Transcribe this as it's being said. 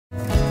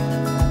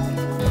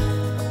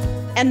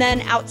And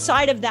then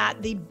outside of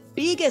that, the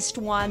biggest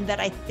one that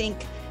I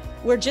think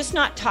we're just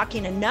not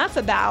talking enough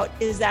about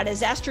is that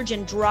as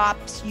estrogen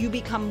drops, you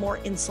become more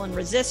insulin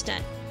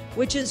resistant,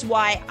 which is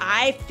why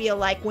I feel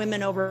like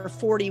women over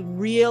 40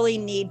 really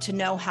need to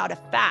know how to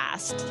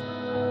fast.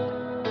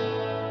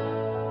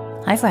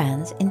 Hi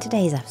friends, in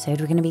today's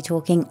episode, we're going to be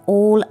talking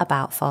all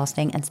about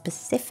fasting and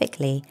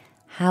specifically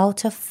how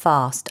to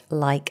fast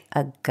like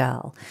a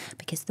girl,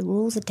 because the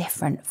rules are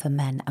different for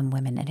men and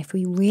women. And if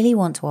we really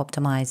want to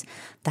optimize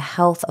the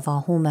health of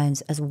our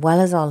hormones as well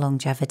as our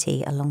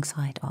longevity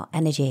alongside our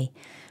energy,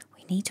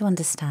 we need to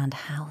understand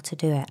how to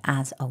do it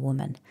as a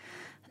woman.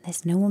 And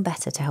there's no one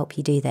better to help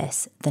you do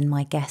this than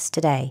my guest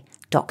today,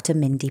 Dr.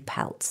 Mindy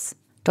Pelz.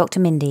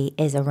 Dr. Mindy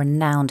is a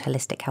renowned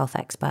holistic health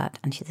expert,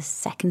 and she's a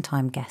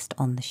second-time guest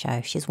on the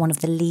show. She's one of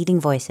the leading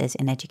voices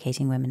in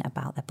educating women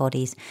about their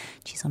bodies.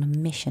 She's on a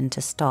mission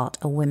to start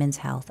a women's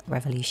health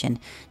revolution.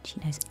 She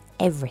knows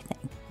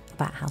everything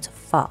about how to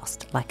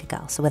fast like a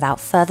girl. So without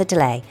further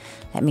delay,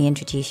 let me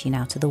introduce you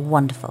now to the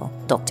wonderful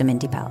Dr.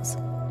 Mindy Pelz.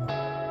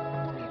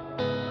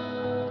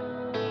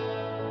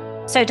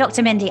 So,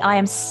 Dr. Mindy, I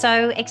am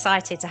so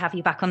excited to have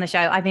you back on the show.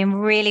 I've been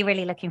really,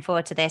 really looking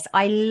forward to this.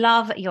 I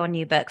love your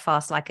new book,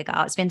 Fast Like a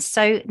Girl. It's been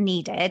so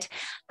needed.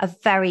 A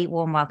very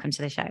warm welcome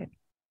to the show.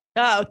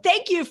 Oh,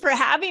 thank you for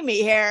having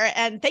me here.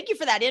 And thank you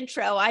for that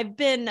intro. I've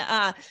been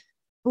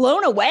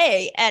blown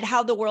away at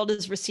how the world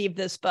has received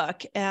this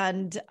book.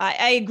 And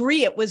I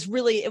agree. It was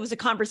a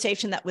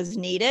conversation that was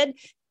needed.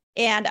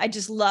 And I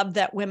just love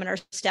that women are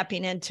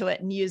stepping into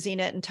it and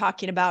using it and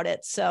talking about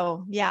it.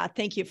 So yeah,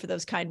 thank you for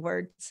those kind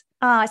words.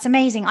 Oh, it's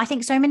amazing. I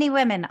think so many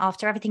women,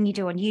 after everything you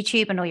do on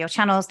YouTube and all your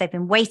channels, they've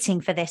been waiting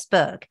for this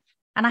book.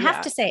 And I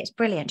have to say, it's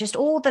brilliant. Just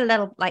all the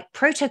little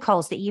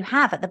protocols that you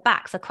have at the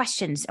back for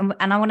questions. And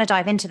I want to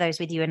dive into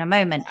those with you in a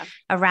moment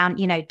around,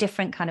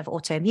 different kind of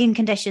autoimmune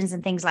conditions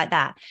and things like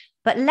that.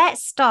 But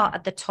let's start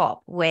at the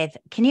top with,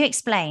 can you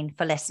explain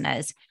for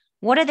listeners,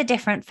 what are the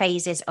different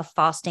phases of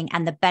fasting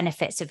and the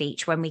benefits of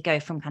each when we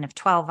go from kind of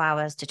 12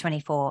 hours to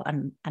 24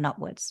 and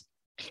upwards?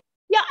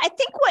 Yeah, I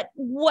think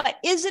what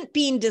isn't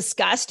being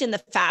discussed in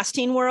the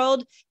fasting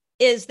world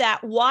is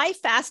that why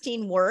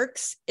fasting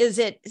works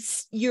is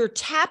you're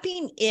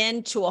tapping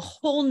into a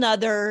whole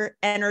nother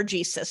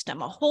energy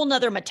system, a whole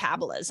nother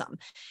metabolism.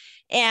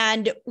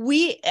 And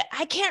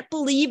I can't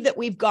believe that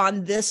we've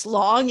gone this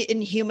long in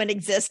human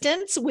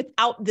existence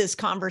without this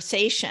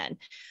conversation.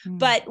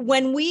 But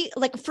when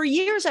for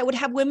years, I would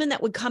have women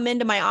that would come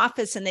into my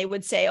office and they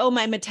would say, oh,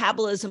 my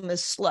metabolism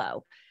is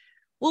slow.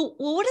 Well,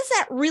 what does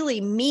that really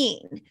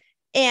mean?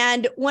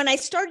 And when I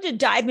started to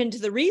dive into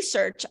the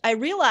research, I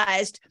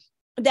realized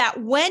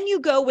that when you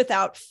go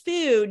without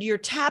food, you're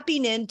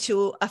tapping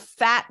into a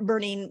fat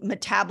burning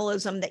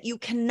metabolism that you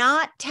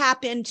cannot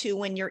tap into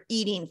when you're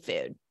eating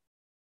food.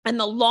 And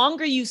the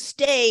longer you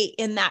stay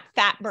in that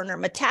fat burner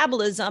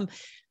metabolism,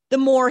 the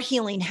more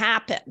healing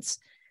happens.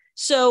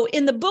 So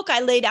in the book, I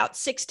laid out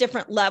 6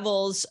 different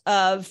levels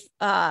of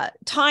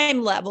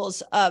time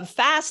levels of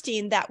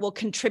fasting that will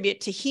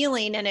contribute to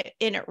healing. And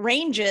it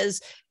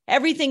ranges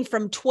everything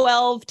from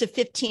 12 to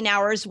 15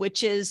 hours,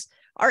 which is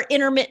our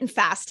intermittent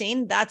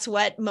fasting. That's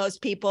what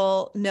most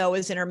people know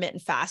as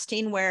intermittent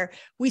fasting, where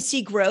we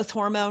see growth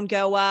hormone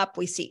go up,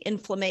 we see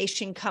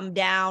inflammation come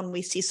down,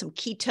 we see some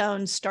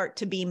ketones start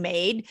to be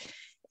made.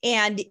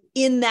 And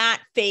in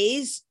that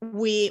phase,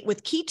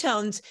 with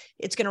ketones,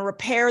 it's going to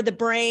repair the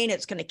brain,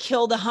 it's going to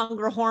kill the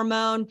hunger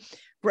hormone.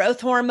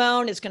 Growth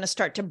hormone is going to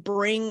start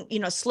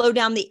to slow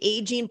down the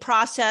aging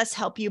process,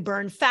 help you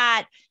burn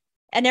fat.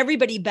 And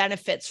everybody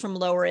benefits from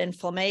lower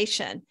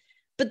inflammation.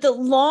 But the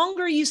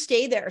longer you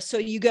stay there, so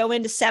you go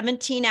into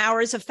 17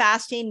 hours of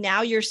fasting,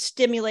 now you're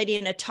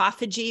stimulating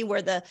autophagy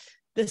where the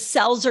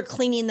cells are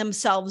cleaning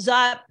themselves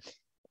up.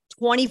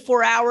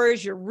 24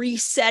 hours, you're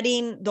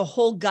resetting the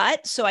whole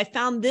gut. So I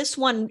found this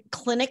one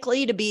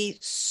clinically to be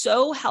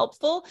so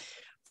helpful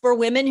for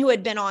women who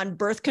had been on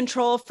birth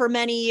control for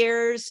many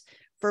years,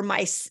 for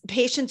my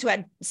patients who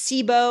had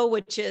SIBO,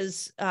 which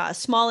is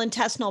small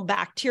intestinal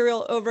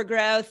bacterial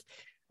overgrowth,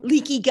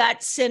 leaky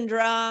gut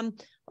syndrome,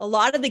 a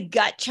lot of the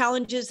gut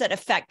challenges that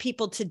affect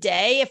people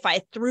today. If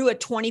I threw a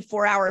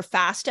 24-hour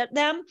fast at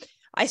them,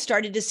 I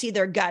started to see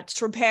their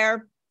guts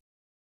repair.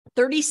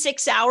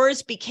 36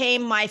 hours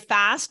became my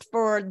fast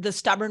for the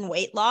stubborn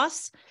weight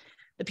loss.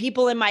 The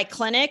people in my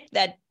clinic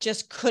that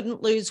just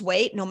couldn't lose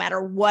weight, no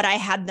matter what I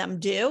had them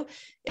do.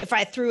 If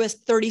I threw a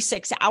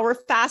 36-hour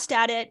fast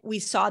at it, we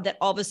saw that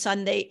all of a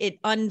sudden it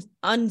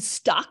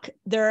unstuck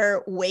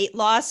their weight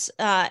loss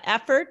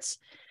efforts.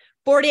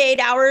 48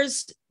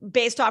 hours,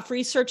 based off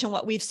research and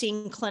what we've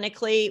seen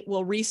clinically,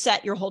 will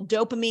reset your whole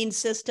dopamine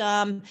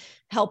system,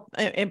 help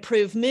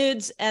improve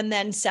moods. And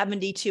then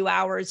 72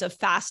 hours of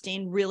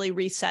fasting really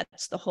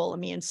resets the whole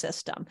immune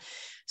system.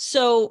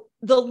 So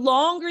the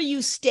longer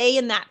you stay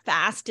in that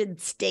fasted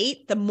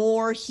state, the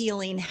more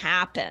healing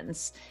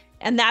happens.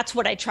 And that's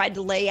what I tried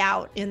to lay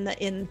out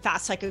in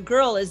Fast Like a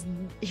Girl is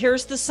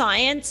here's the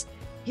science,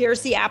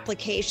 here's the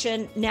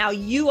application. Now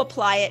you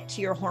apply it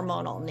to your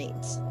hormonal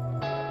needs.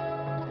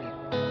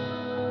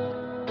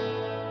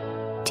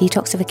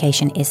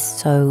 Detoxification is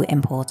so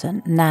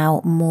important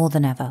now more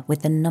than ever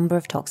with the number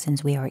of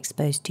toxins we are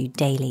exposed to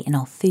daily in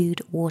our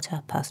food,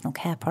 water, personal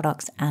care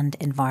products and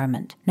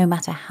environment. No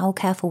matter how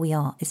careful we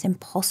are, it's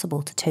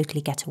impossible to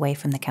totally get away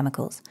from the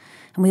chemicals.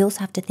 And we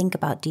also have to think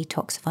about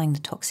detoxifying the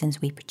toxins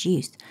we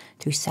produce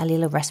through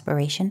cellular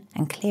respiration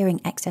and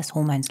clearing excess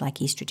hormones like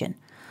estrogen.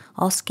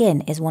 Our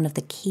skin is one of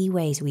the key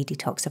ways we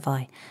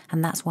detoxify,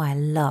 and that's why I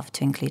love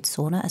to include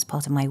sauna as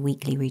part of my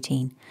weekly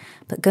routine.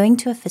 But going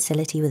to a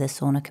facility with a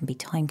sauna can be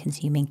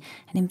time-consuming,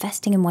 and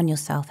investing in one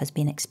yourself has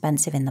been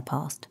expensive in the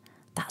past.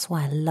 That's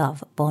why I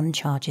love Bon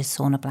Charge's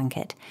sauna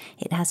blanket.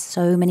 It has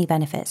so many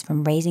benefits,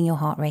 from raising your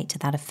heart rate to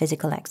that of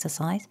physical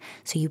exercise,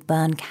 so you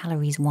burn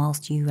calories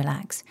whilst you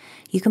relax.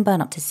 You can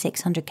burn up to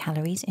 600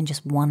 calories in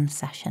just one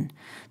session.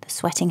 The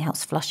sweating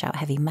helps flush out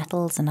heavy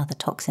metals and other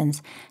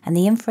toxins, and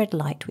the infrared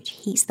light, which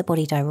heats the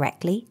body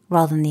directly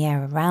rather than the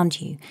air around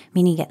you,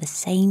 meaning you get the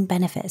same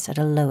benefits at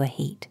a lower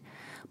heat.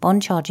 Bon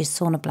Charge's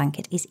sauna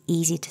blanket is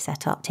easy to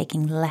set up,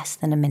 taking less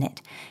than a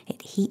minute.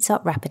 It heats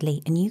up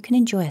rapidly and you can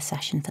enjoy a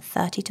session for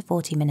 30 to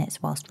 40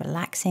 minutes whilst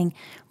relaxing,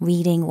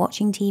 reading,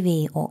 watching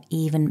TV or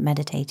even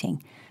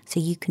meditating. So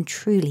you can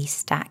truly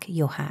stack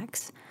your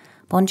hacks.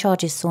 Bon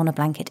Charge's sauna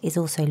blanket is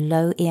also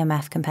low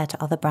EMF compared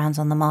to other brands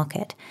on the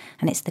market,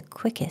 and it's the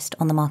quickest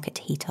on the market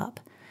to heat up.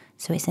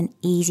 So it's an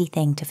easy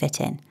thing to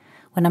fit in.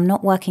 When I'm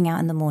not working out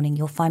in the morning,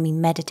 you'll find me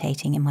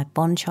meditating in my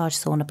Bon Charge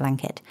sauna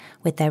blanket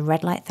with their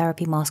red light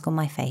therapy mask on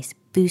my face,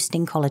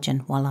 boosting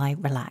collagen while I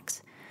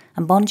relax.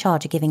 And Bon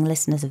Charge are giving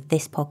listeners of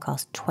this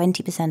podcast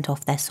 20%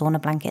 off their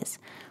sauna blankets,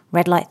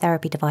 red light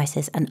therapy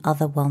devices, and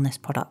other wellness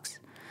products.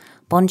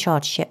 Bon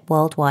Charge ship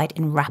worldwide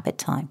in rapid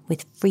time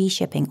with free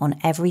shipping on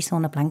every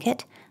sauna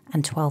blanket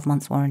and 12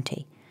 months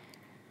warranty.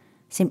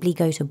 Simply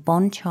go to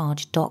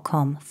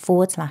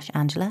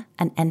boncharge.com/Angela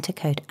and enter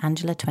code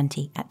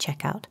Angela20 at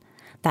checkout.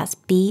 That's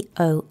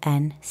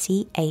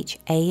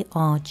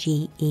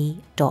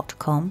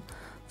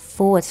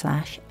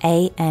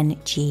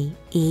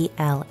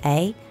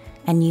BONCHARGE.com/ANGELA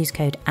and use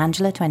code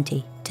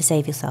Angela20 to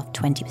save yourself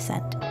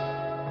 20%.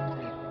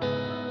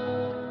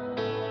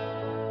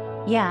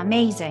 Yeah,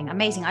 amazing.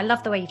 I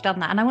love the way you've done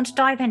that. And I want to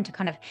dive into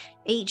kind of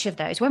each of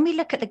those. When we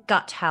look at the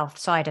gut health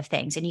side of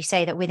things, and you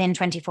say that within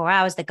 24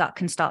 hours, the gut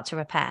can start to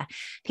repair.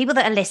 People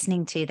that are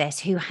listening to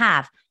this who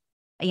have,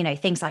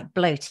 things like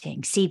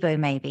bloating, SIBO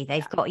maybe,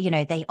 they've got,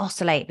 they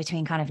oscillate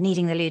between kind of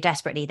needing the loo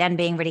desperately, then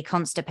being really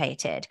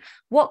constipated.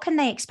 What can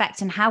they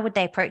expect and how would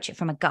they approach it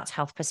from a gut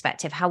health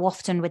perspective? How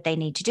often would they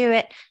need to do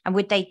it? And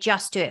would they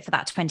just do it for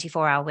that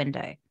 24-hour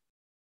window?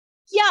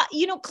 Yeah,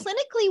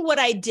 clinically what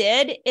I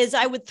did is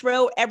I would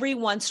every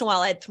once in a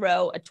while, I'd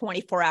throw a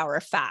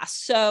 24-hour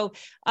fast. So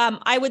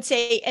I would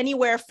say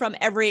anywhere from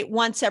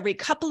once every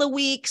couple of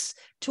weeks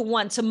to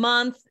once a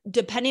month,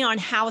 depending on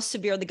how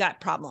severe the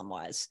gut problem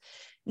was.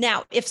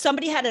 Now, if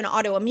somebody had an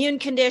autoimmune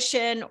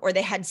condition or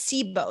they had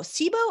SIBO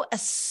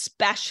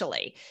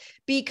especially,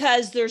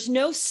 because there's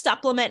no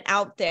supplement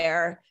out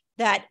there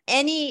that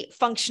any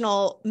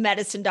functional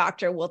medicine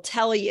doctor will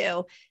tell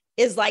you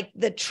is like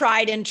the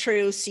tried and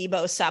true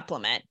SIBO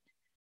supplement.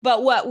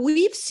 But what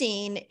we've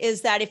seen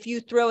is that if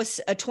you throw a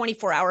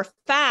 24-hour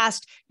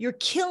fast, you're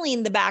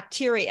killing the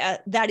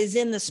bacteria that is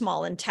in the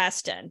small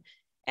intestine.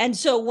 And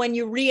so when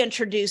you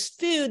reintroduce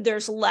food,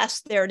 there's less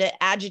there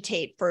to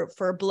agitate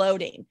for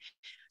bloating.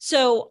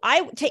 So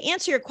to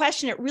answer your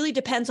question, it really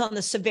depends on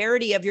the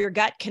severity of your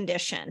gut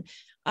condition.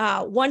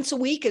 Once a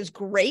week is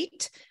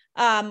great,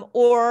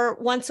 or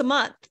once a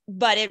month,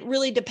 but it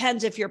really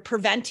depends if you're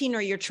preventing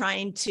or you're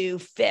trying to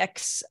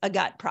fix a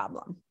gut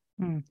problem.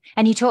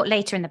 And you talk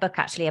later in the book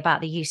actually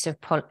about the use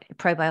of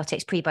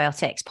probiotics,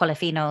 prebiotics,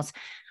 polyphenols,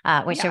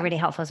 which are really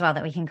helpful as well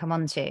that we can come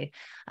on to.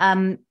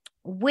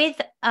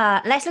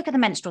 Let's look at the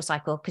menstrual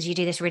cycle, because you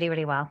do this really,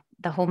 really well,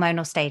 the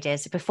hormonal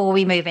stages, before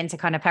we move into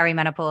kind of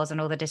perimenopause and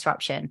all the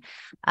disruption.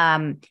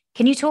 Can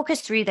you talk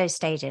us through those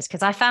stages?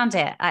 Because I found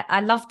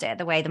I loved it,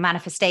 the way the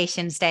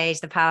manifestation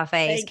stage, the power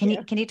phase. Can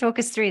you talk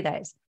us through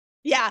those?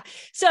 Yeah.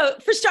 So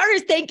for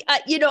starters,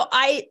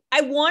 I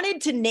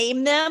wanted to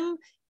name them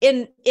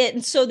in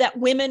so that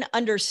women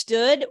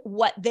understood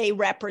what they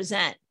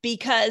represent.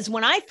 Because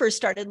when I first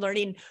started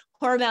learning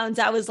hormones,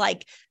 I was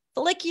like,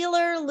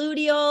 follicular,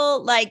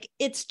 luteal, like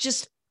it's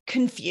just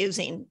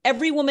confusing.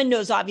 Every woman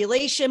knows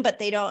ovulation, but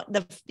they don't,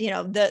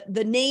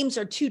 the names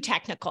are too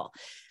technical.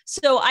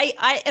 So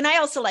I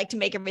also like to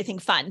make everything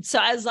fun. So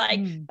I was like,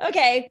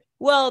 okay,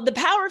 well, the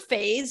power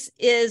phase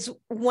is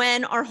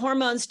when our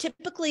hormones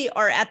typically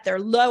are at their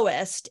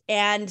lowest.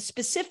 And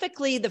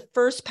specifically the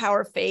first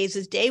power phase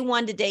is day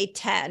 1 to day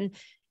 10.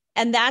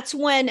 And that's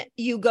when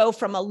you go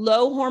from a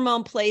low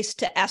hormone place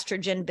to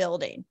estrogen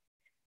building.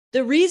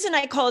 The reason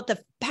I call it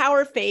the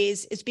power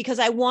phase is because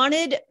I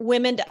wanted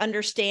women to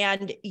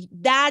understand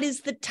that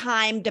is the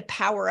time to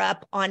power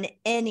up on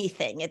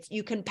anything.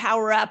 You can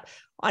power up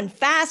on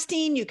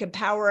fasting, you can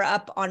power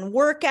up on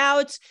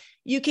workouts,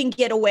 you can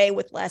get away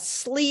with less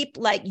sleep,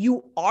 like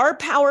you are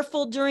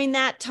powerful during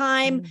that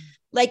time.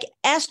 Like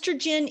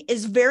estrogen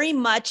is very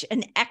much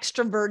an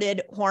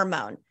extroverted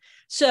hormone.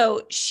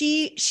 So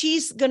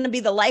she's going to be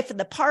the life of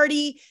the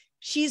party.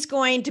 She's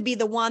going to be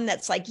the one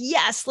that's like,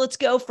 yes, let's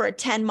go for a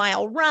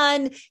 10-mile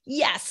run.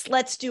 Yes,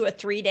 let's do a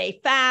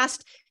 3-day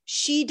fast.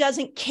 She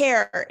doesn't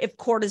care if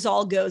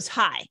cortisol goes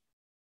high.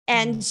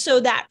 And so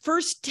that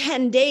first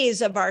 10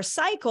 days of our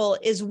cycle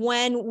is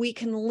when we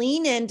can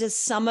lean into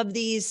some of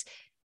these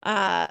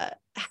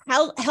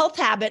health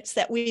habits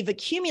that we've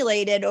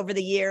accumulated over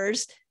the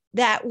years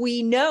that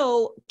we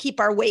know keep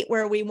our weight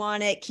where we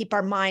want it, keep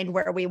our mind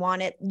where we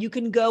want it. You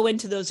can go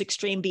into those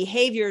extreme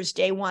behaviors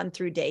day 1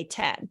 through day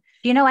 10.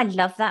 You know, I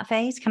love that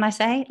phase. Can I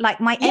say, like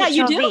my HRV,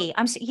 you do?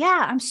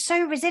 I'm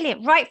so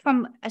resilient right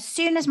from as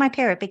soon as my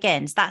period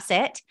begins. That's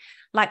it.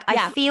 Like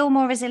I feel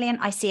more resilient.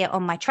 I see it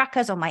on my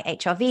trackers, on my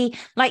HRV.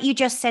 Like you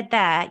just said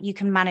there, you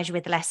can manage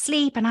with less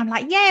sleep. And I'm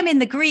like, yeah, I'm in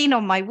the green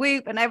on my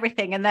Whoop and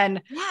everything. And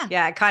then,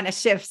 it kind of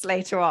shifts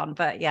later on.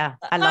 But yeah,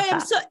 I love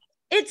that.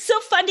 It's so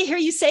fun to hear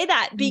you say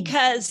that,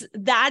 because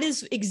that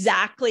is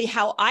exactly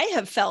how I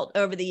have felt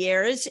over the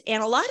years.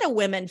 And a lot of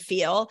women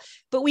feel,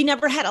 but we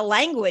never had a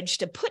language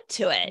to put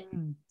to it.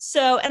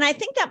 So, and I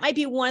think that might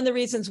be one of the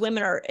reasons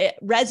women are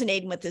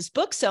resonating with this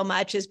book so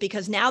much, is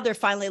because now they're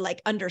finally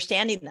like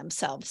understanding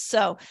themselves.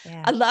 So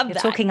I love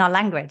that. Talking our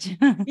language.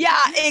 Yeah,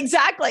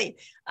 exactly.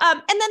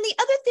 And then the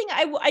other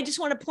thing I just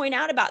want to point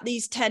out about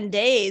these 10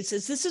 days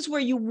is this is where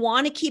you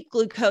want to keep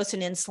glucose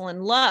and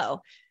insulin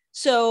low.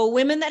 So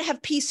women that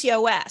have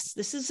PCOS,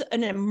 this is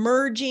an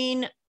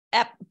emerging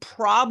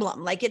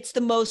problem. Like it's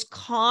the most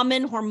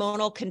common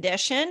hormonal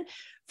condition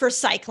for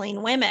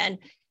cycling women.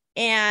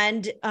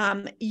 And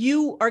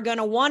you are going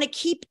to want to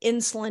keep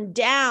insulin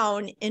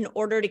down in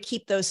order to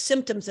keep those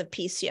symptoms of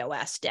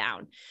PCOS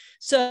down.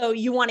 So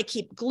you want to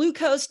keep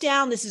glucose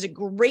down. This is a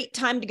great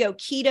time to go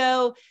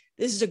keto.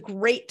 This is a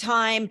great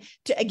time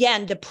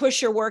to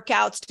push your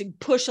workouts, to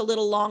push a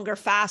little longer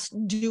fast,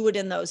 do it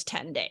in those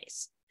 10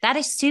 days. That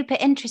is super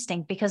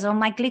interesting, because on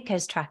my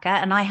glucose tracker,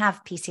 and I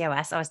have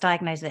PCOS, I was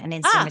diagnosed with an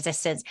insulin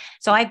resistance.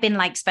 So I've been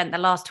spent the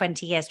last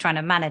 20 years trying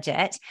to manage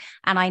it.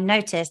 And I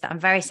noticed that I'm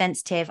very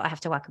sensitive. I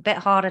have to work a bit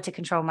harder to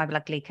control my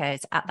blood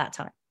glucose at that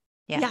time.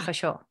 Yeah, for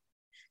sure.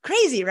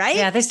 Crazy, right?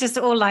 Yeah, this just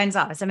all lines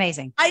up. It's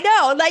amazing. I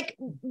know.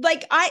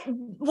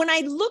 When I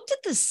looked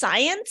at the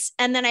science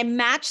and then I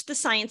matched the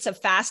science of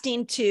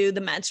fasting to the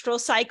menstrual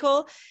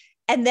cycle,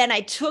 and then I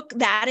took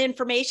that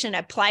information,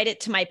 applied it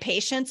to my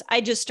patients, I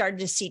just started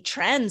to see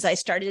trends. I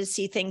started to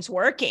see things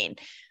working.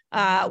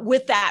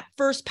 With that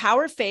first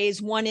power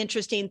phase, one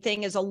interesting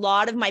thing is a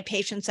lot of my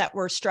patients that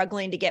were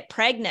struggling to get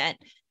pregnant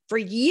for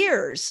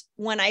years,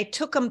 when I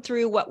took them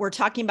through what we're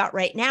talking about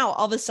right now,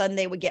 all of a sudden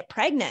they would get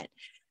pregnant,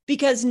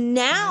 because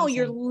now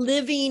you're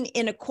living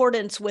in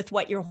accordance with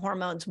what your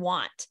hormones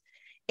want.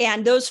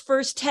 And those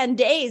first 10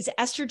 days,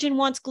 estrogen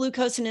wants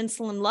glucose and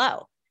insulin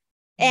low.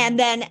 And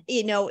then,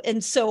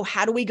 and so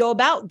how do we go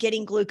about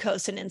getting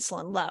glucose and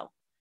insulin low?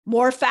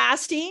 More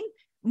fasting,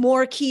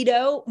 more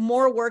keto,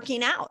 more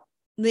working out,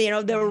 the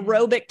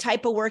aerobic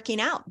type of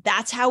working out.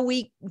 That's how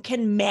we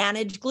can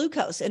manage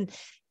glucose. And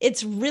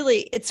it's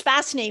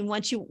fascinating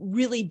once you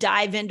really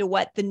dive into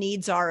what the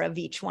needs are of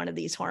each one of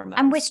these hormones.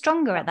 And we're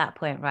stronger at that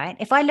point, right?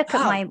 If I look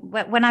at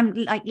when I'm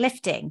like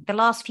lifting the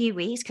last few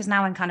weeks, because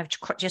now I'm kind of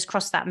just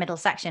crossed that middle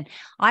section,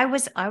 I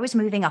was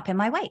moving up in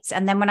my weights.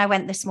 And then when I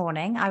went this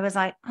morning, I was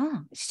like,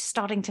 it's just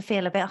starting to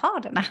feel a bit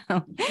harder now.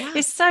 Yeah.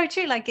 It's so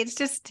true. Like, it's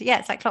just,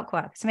 it's like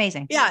clockwork. It's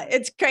amazing. Yeah,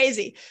 it's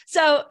crazy.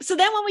 So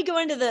then when we go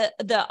into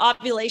the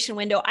ovulation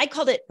window, I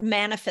called it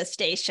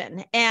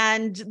manifestation.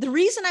 And the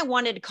reason I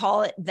wanted to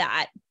call it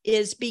that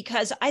is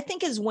because I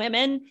think as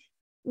women,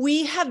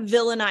 we have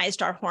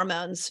villainized our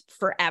hormones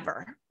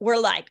forever. We're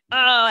like,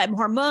 I'm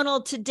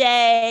hormonal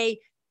today.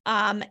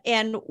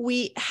 And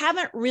we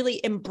haven't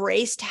really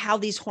embraced how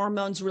these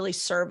hormones really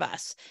serve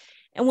us.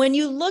 And when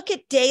you look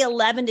at day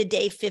 11 to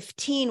day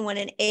 15, when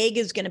an egg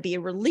is going to be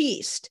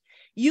released,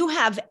 you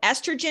have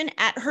estrogen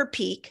at her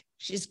peak.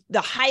 She's the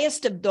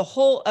highest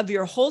of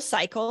your whole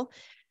cycle.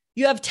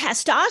 You have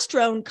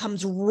testosterone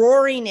comes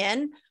roaring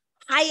in,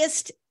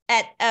 highest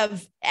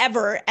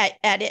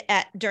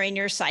during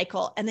your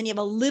cycle. And then you have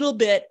a little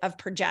bit of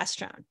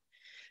progesterone.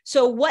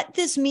 So what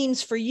this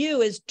means for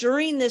you is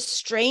during this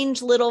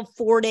strange little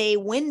 4-day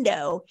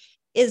window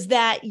is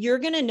that you're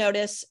going to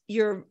notice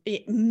you're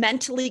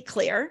mentally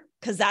clear,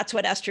 because that's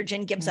what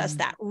estrogen gives us,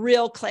 that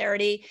real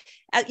clarity.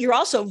 You're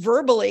also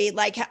verbally,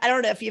 like, I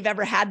don't know if you've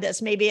ever had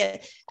this, maybe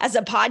as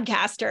a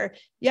podcaster,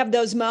 you have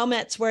those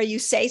moments where you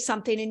say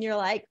something and you're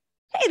like,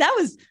 hey, that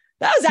was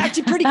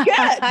actually pretty good.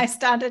 I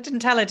sounded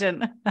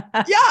intelligent.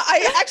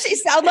 I actually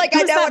sound like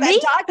I know what I'm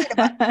talking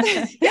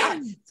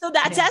about. So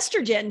that's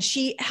estrogen.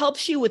 She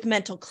helps you with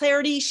mental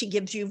clarity. She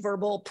gives you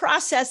verbal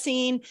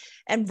processing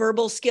and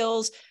verbal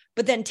skills.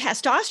 But then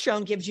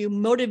testosterone gives you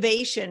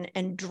motivation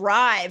and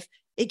drive.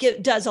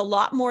 It does a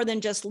lot more than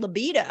just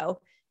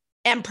libido.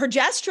 And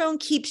progesterone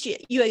keeps you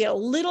get a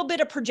little bit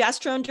of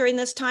progesterone during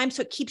this time,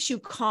 so it keeps you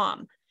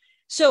calm.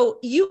 So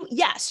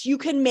you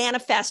can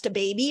manifest a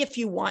baby if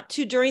you want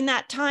to during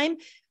that time,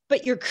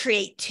 but your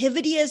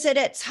creativity is at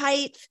its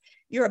height.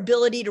 Your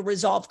ability to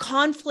resolve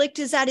conflict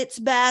is at its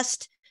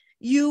best.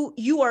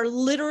 You are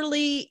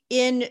literally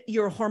in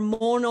your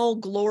hormonal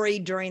glory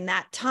during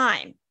that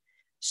time.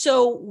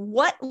 So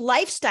what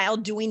lifestyle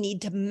do we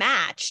need to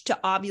match to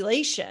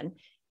ovulation?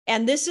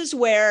 And this is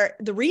where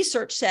the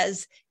research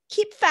says,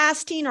 keep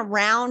fasting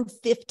around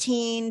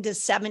 15 to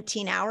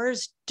 17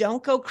 hours.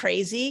 Don't go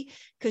crazy,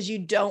 because you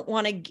don't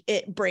want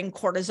to bring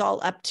cortisol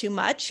up too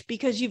much,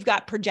 because you've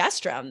got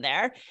progesterone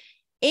there.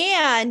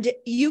 And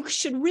you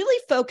should really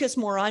focus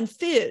more on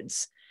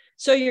foods.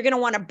 So you're going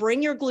to want to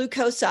bring your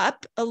glucose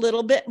up a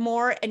little bit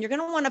more, and you're going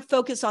to want to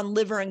focus on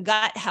liver and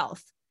gut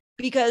health,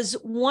 because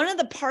one of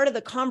the part of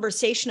the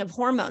conversation of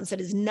hormones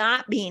that is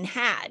not being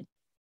had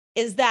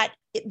is that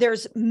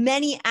there's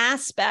many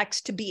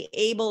aspects to be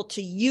able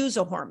to use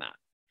a hormone.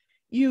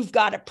 You've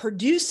got to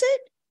produce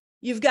it.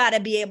 You've got to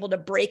be able to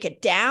break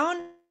it down,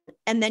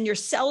 and then your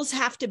cells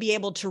have to be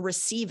able to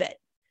receive it.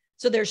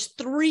 So there's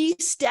 3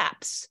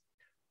 steps.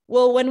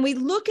 Well, when we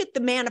look at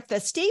the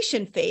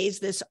manifestation phase,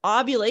 this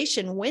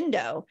ovulation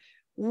window,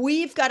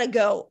 we've got to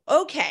go,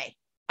 okay,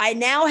 I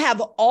now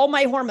have all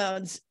my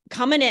hormones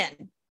coming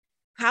in.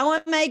 How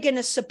am I going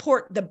to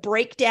support the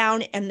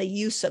breakdown and the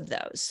use of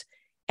those?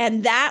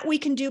 And that we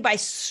can do by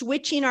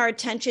switching our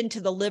attention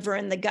to the liver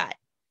and the gut.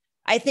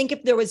 I think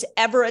if there was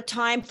ever a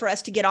time for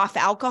us to get off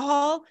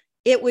alcohol,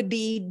 it would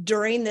be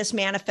during this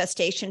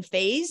manifestation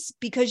phase,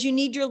 because you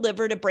need your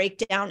liver to break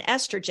down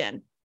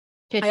estrogen.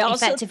 To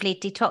effectively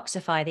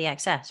detoxify the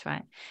excess,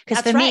 right?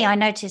 Because for me, I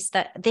noticed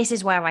that this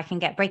is where I can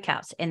get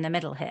breakouts in the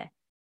middle here.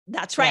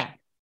 That's right.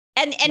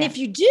 Yeah. And if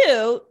you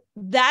do,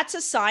 that's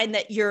a sign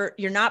that you're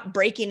not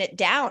breaking it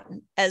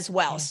down as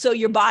well. Yeah. So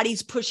your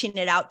body's pushing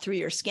it out through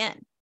your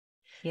skin.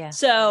 Yeah.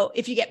 So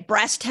if you get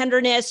breast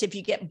tenderness, if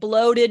you get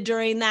bloated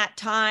during that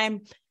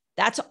time,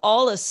 that's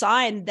all a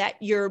sign that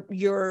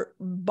your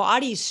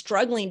body's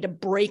struggling to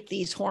break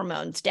these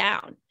hormones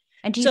down.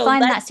 And do you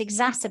find that's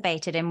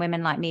exacerbated in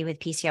women like me with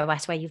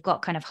PCOS, where you've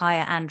got kind of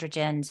higher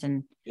androgens?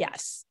 And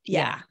yes.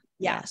 Yeah.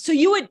 So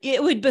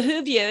it would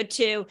behoove you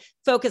to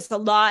focus a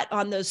lot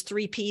on those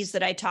 3 Ps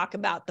that I talk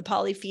about: the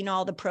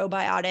polyphenol, the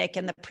probiotic,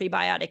 and the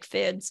prebiotic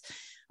foods.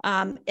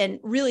 And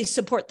really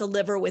support the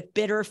liver with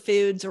bitter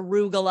foods,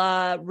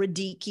 arugula,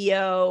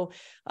 radicchio,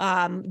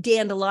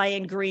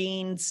 dandelion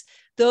greens.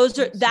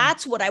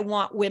 That's what I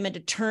want women to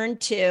turn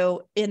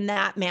to in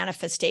that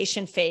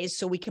manifestation phase,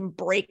 so we can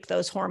break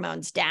those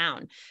hormones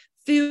down.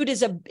 Food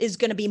is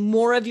going to be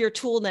more of your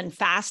tool than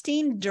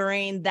fasting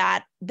during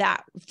that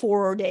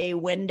 4-day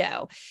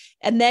window.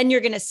 And then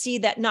you're going to see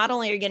that not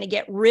only are you going to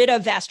get rid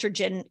of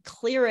estrogen,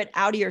 clear it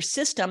out of your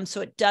system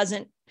so it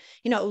doesn't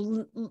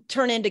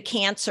turn into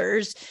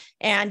cancers,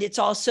 and it's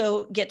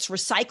also gets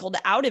recycled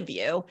out of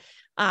you.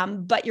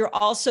 But you're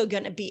also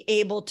going to be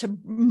able to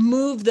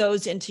move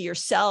those into your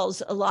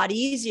cells a lot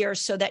easier,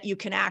 so that you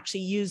can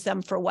actually use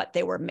them for what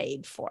they were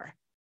made for.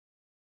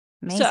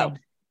 Amazing. So,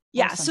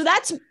 yeah, awesome.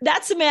 So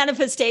that's the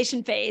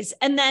manifestation phase.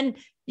 And then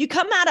you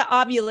come out of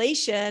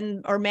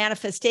ovulation or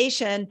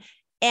manifestation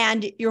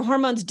and your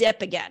hormones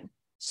dip again.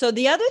 So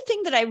the other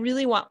thing that I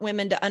really want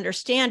women to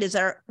understand is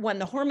when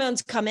the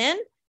hormones come in,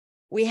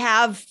 we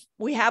have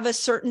a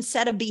certain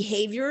set of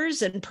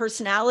behaviors and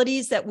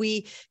personalities that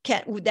we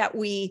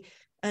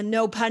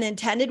no pun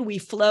intended, we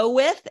flow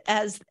with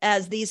as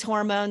these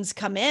hormones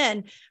come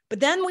in. But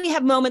then we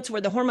have moments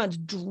where the hormones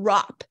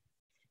drop.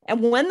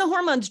 And when the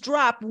hormones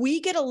drop, we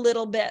get a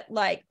little bit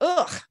like,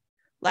 I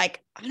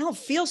don't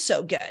feel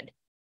so good.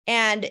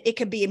 And it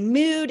could be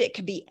mood, it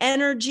could be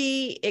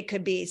energy, it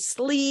could be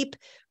sleep.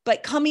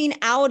 But coming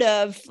out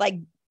of like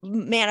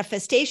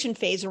manifestation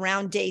phase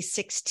around day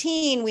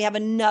 16, we have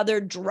another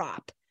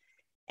drop.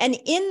 And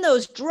in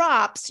those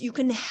drops, you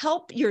can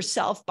help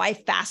yourself by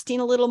fasting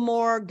a little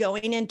more,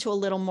 going into a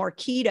little more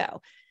keto.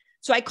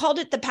 So I called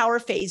it the power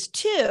phase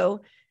 2,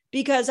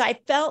 because I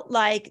felt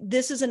like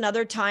this is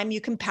another time you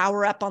can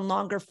power up on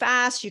longer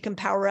fasts. You can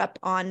power up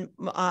on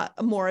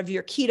more of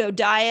your keto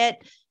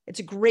diet. It's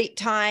a great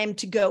time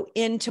to go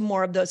into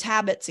more of those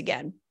habits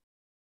again.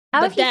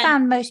 How have you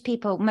found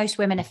most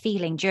women are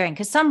feeling during?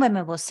 Because some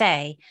women will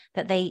say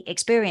that they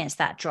experience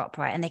that drop,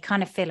 right? And they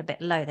kind of feel a bit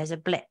low. There's a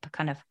blip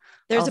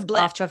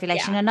after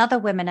ovulation. Yeah. And other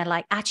women are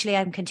like, actually,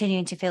 I'm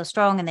continuing to feel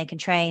strong, and they can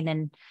train.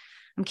 And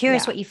I'm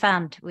curious what you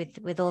found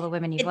with all the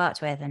women you've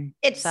worked with. And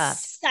it's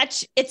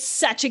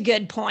such a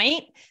good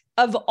point.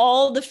 Of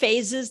all the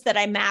phases that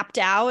I mapped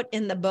out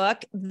in the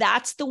book,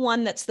 that's the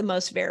one that's the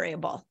most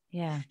variable.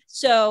 Yeah.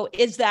 So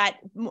is that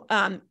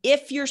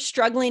if you're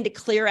struggling to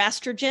clear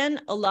estrogen,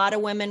 a lot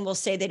of women will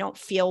say they don't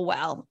feel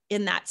well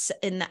in that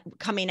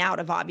coming out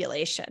of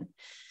ovulation,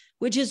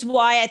 which is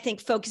why I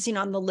think focusing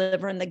on the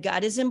liver and the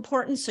gut is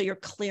important. So you're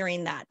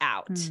clearing that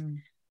out.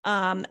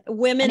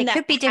 Women, and it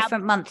could be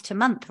different month to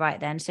month, right?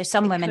 Then, so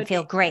some women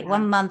feel great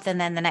one month,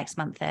 and then the next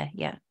month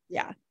yeah.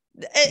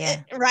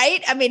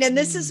 Right. I mean, and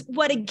this is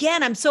what,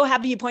 again, I'm so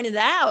happy you pointed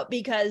that out,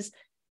 because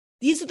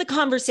these are the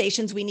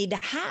conversations we need to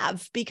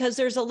have, because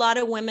there's a lot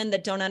of women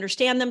that don't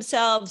understand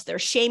themselves. They're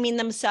shaming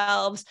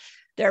themselves.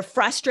 They're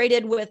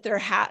frustrated with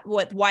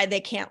with why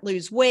they can't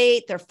lose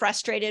weight. They're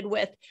frustrated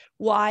with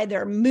why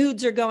their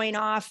moods are going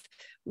off,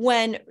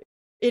 when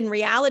in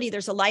reality,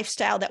 there's a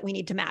lifestyle that we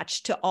need to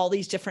match to all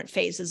these different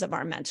phases of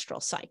our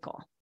menstrual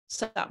cycle.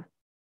 So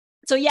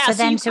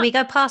we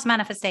go past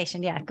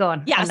manifestation. Yeah, go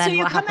on. Yeah. And so then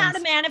you what come happens?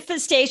 out of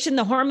manifestation,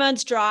 the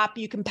hormones drop.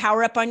 You can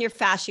power up on your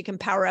fast. You can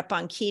power up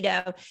on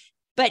keto.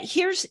 But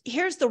here's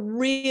the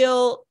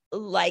real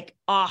like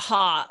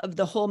aha of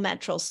the whole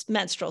menstrual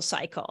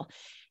cycle.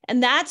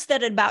 And that's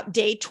that at about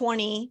day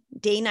 20,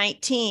 day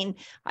 19,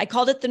 I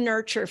called it the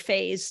nurture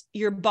phase.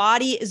 Your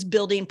body is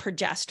building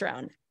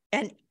progesterone,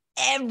 and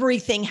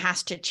everything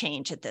has to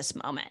change at this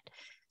moment.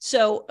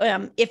 So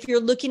if you're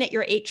looking at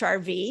your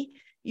HRV,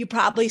 you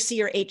probably see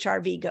your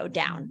HRV go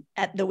down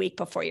at the week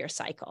before your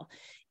cycle.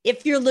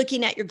 If you're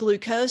looking at your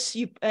glucose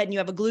and you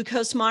have a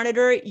glucose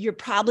monitor, you're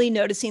probably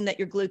noticing that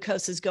your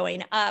glucose is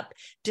going up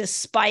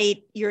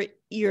despite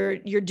you're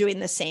doing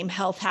the same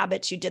health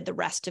habits you did the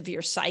rest of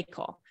your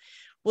cycle.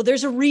 Well,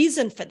 there's a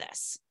reason for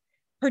this.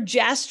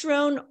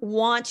 Progesterone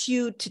wants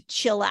you to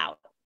chill out.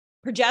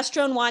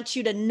 Progesterone wants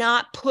you to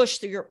not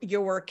push your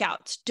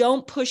workouts.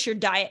 Don't push your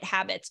diet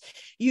habits.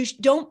 You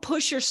don't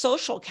push your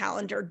social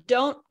calendar.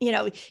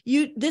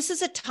 This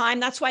is a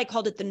time, that's why I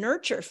called it the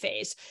nurture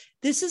phase.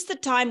 This is the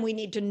time we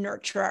need to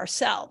nurture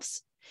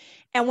ourselves.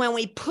 And when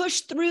we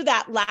push through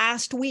that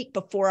last week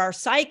before our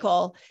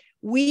cycle,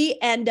 we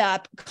end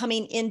up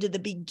coming into the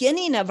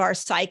beginning of our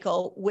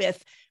cycle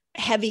with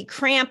heavy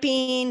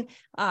cramping,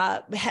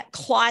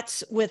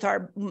 clots with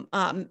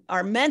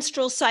our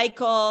menstrual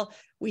cycle.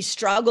 We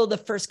struggle the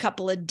first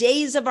couple of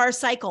days of our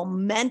cycle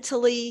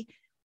mentally.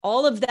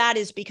 All of that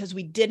is because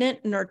we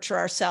didn't nurture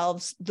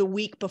ourselves the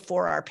week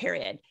before our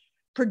period.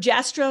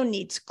 Progesterone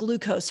needs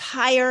glucose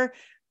higher.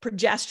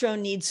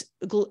 Progesterone needs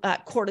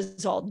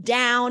cortisol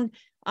down.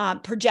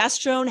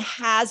 Progesterone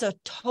has a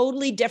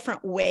totally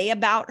different way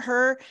about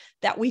her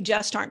that we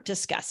just aren't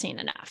discussing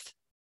enough.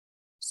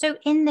 So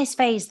in this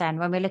phase then,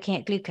 when we're looking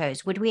at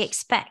glucose, would we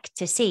expect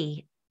to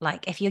see,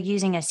 like if you're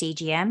using a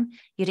CGM,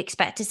 you'd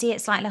expect to see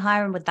it slightly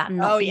higher, and would that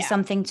not be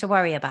something to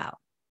worry about?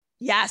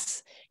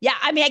 Yes. Yeah.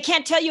 I mean, I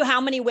can't tell you how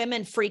many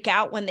women freak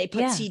out when they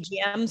put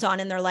CGMs on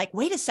and they're like,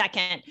 wait a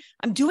second,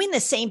 I'm doing the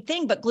same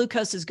thing, but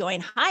glucose is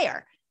going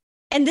higher.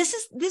 And this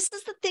is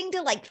the thing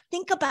to like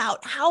think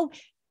about how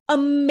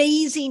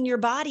amazing your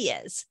body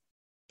is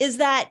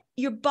that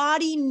your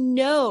body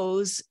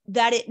knows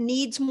that it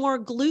needs more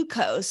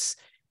glucose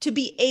to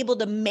be able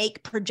to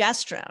make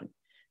progesterone.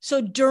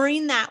 So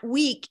during that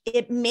week,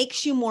 it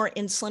makes you more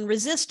insulin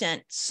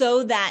resistant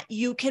so that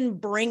you can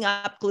bring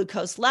up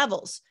glucose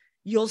levels.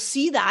 You'll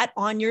see that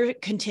on your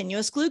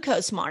continuous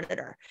glucose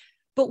monitor.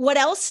 But what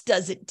else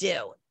does it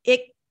do?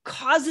 It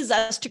causes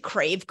us to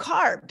crave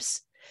carbs.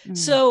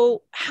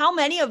 So how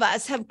many of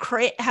us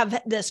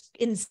have this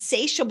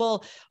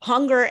insatiable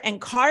hunger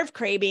and carb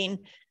craving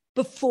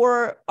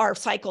before our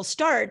cycle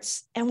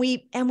starts, and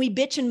we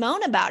bitch and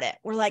moan about it?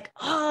 We're like,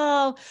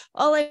 oh,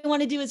 all I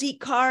want to do is eat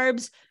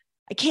carbs.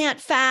 I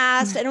can't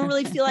fast. I don't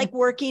really feel like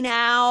working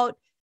out.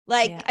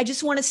 I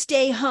just want to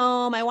stay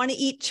home. I want to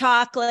eat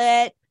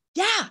chocolate.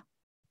 Yeah.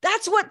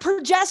 That's what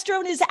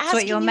progesterone is asking. That's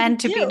what you're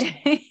meant to be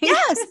doing.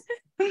 Yes.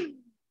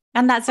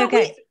 And that's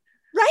okay.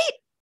 Right.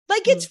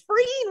 Like it's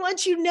freeing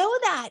once you know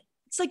that.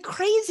 It's like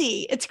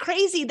crazy. It's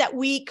crazy that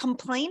we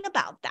complain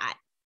about that.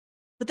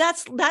 But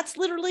that's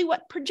literally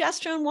what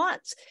progesterone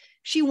wants.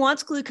 She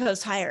wants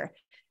glucose higher.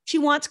 She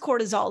wants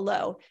cortisol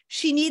low.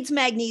 She needs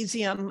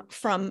magnesium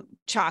from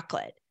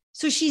chocolate.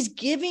 So she's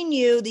giving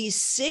you these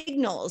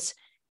signals,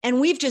 and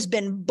we've just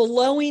been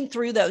blowing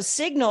through those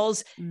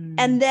signals.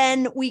 And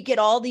then we get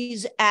all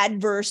these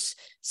adverse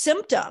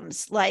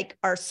symptoms, like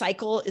our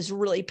cycle is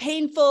really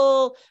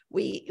painful.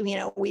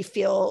 We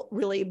feel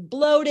really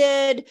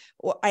bloated,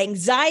 or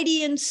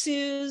anxiety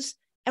ensues.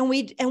 And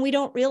we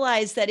don't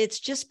realize that it's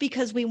just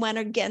because we went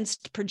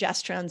against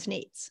progesterone's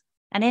needs.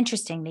 And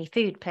interestingly,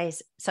 food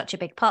plays such a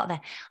big part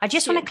there. I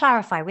just want to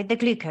clarify with the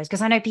glucose,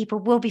 because I know people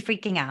will be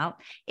freaking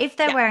out. If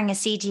they're wearing a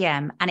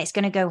CGM and it's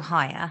going to go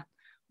higher,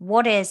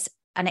 what is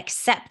an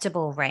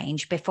acceptable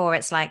range before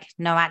it's like,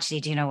 no, actually,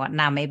 do you know what?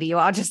 Now maybe you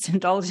are just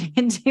indulging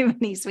in too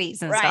many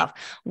sweets and stuff.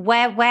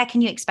 Where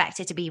can you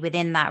expect it to be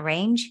within that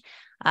range?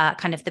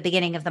 Kind of the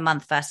beginning of the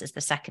month versus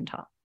the second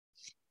half.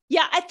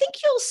 Yeah, I think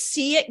you'll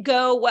see it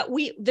go. What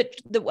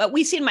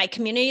we see in my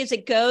community is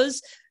it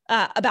goes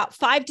about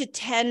 5 to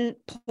 10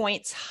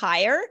 points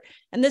higher.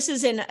 And this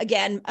is in,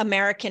 again,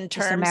 American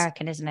terms. It's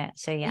American, isn't it?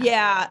 So yeah.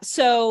 Yeah.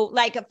 So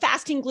like a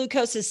fasting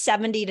glucose is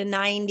 70 to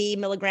 90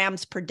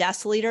 milligrams per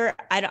deciliter.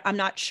 I'm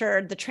not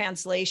sure the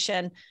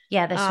translation.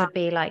 Yeah, this would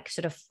be like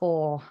sort of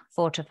 4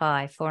 to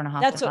 5,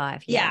 4.5 to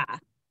 5. Yeah.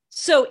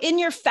 So in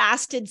your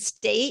fasted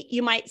state,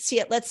 you might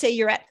see it, let's say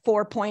you're at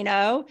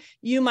 4.0,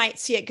 you might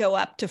see it go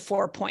up to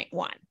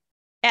 4.1.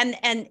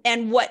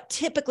 And what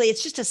typically,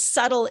 it's just a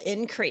subtle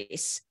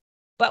increase.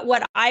 But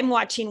what I'm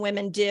watching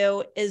women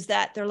do is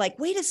that they're like,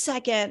 wait a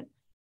second,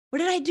 what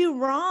did I do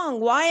wrong?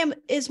 Why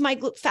is my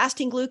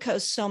fasting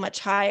glucose so much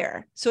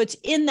higher? So it's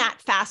in that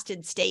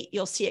fasted state,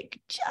 you'll see it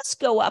just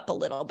go up a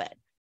little bit.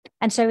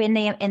 And so in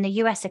the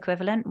US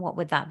equivalent, what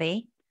would that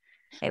be?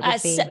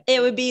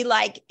 It would be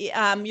like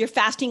your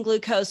fasting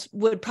glucose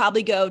would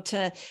probably go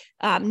to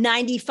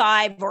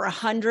 95 or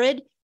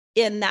 100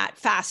 in that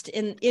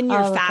in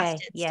your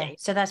fasted state.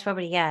 So that's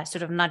probably,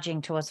 sort of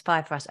nudging towards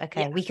 5 for us.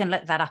 Okay. Yeah. We can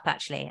look that up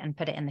actually and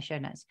put it in the show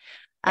notes.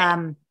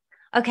 Right.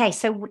 Okay.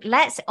 So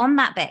let's on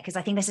that bit, because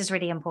I think this is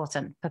really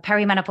important for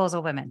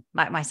perimenopausal women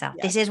like myself.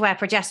 Yes. This is where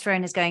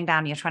progesterone is going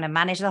down. You're trying to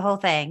manage the whole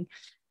thing.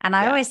 And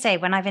I always say,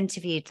 when I've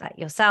interviewed like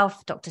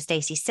yourself, Dr.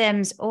 Stacey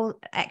Sims, all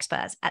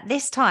experts at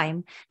this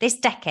time, this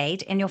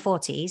decade in your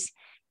 40s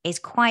is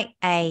quite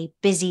a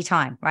busy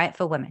time, right?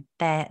 For women.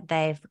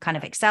 They've kind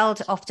of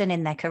excelled often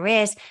in their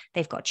careers.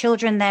 They've got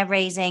children they're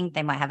raising.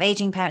 They might have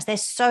aging parents.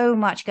 There's so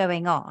much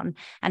going on.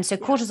 And so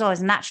cortisol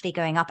is naturally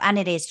going up, and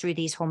it is through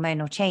these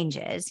hormonal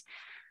changes.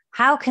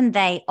 How can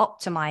they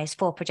optimize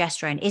for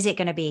progesterone? Is it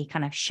going to be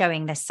kind of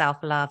showing this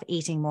self-love,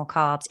 eating more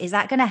carbs? Is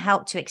that going to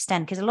help to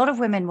extend? Because a lot of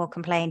women will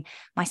complain,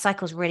 my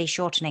cycle's really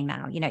shortening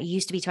now. You know, it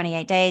used to be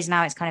 28 days.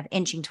 Now it's kind of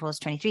inching towards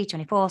 23,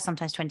 24,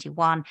 sometimes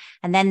 21.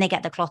 And then they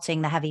get the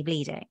clotting, the heavy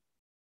bleeding.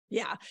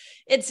 Yeah,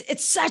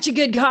 it's such a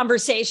good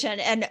conversation.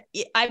 And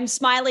I'm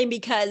smiling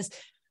because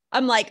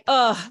I'm like,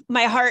 oh,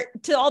 my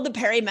heart to all the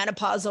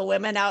perimenopausal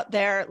women out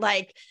there,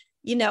 like,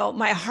 you know,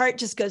 my heart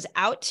just goes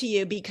out to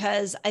you,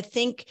 because I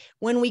think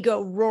when we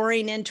go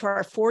roaring into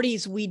our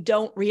 40s, we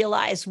don't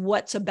realize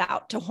what's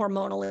about to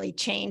hormonally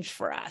change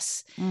for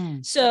us.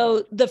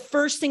 So the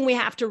first thing we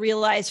have to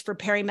realize for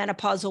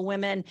perimenopausal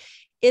women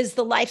is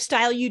the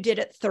lifestyle you did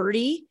at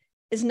 30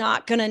 is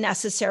not going to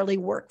necessarily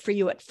work for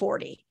you at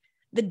 40.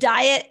 The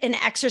diet and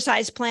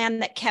exercise plan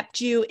that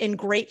kept you in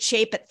great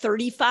shape at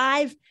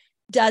 35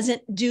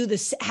 doesn't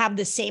have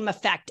the same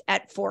effect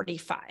at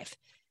 45.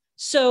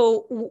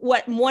 So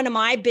one of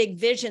my big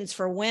visions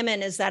for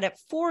women is that at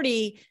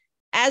 40,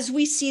 as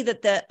we see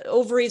that the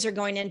ovaries are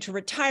going into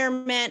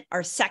retirement,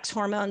 our sex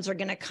hormones are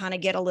going to kind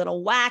of get a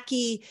little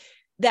wacky,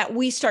 that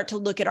we start to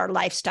look at our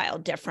lifestyle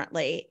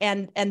differently.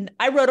 And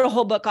I wrote a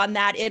whole book on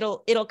that.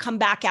 It'll come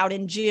back out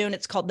in June.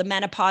 It's called The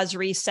Menopause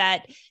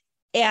Reset.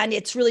 And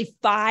it's really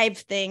 5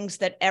 things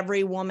that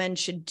every woman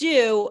should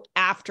do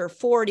after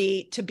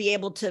 40 to be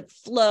able to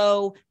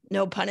flow,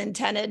 no pun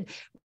intended,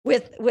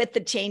 with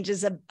the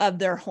changes of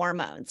their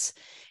hormones.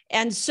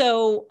 And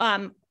so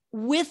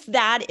with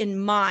that in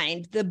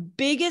mind, the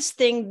biggest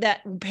thing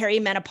that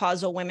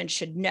perimenopausal women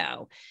should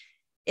know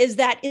is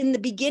that in the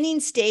beginning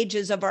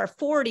stages of our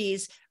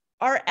 40s,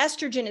 our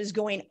estrogen is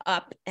going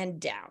up and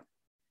down.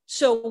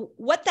 So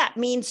what that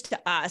means to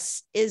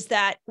us is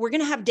that we're going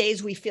to have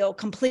days we feel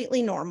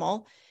completely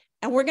normal,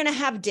 and we're going to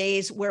have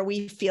days where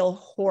we feel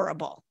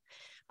horrible.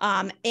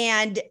 When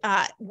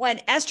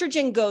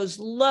estrogen goes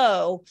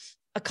low,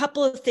 a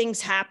couple of things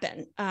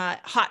happen.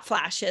 Hot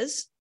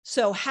flashes.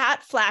 So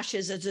hot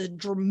flashes is a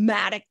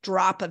dramatic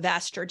drop of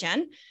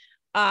estrogen.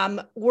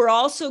 We're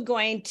also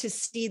going to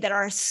see that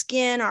our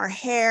skin, our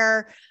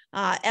hair,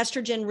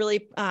 estrogen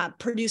really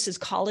produces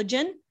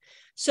collagen.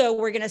 So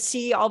we're going to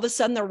see all of a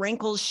sudden the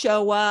wrinkles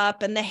show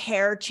up and the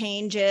hair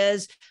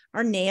changes,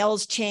 our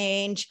nails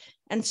change.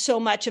 And so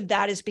much of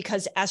that is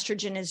because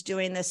estrogen is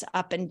doing this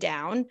up and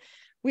down.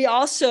 We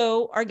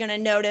also are going to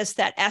notice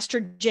that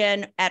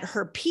estrogen at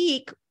her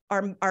peak,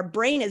 our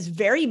brain is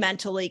very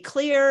mentally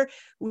clear.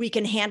 We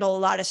can handle a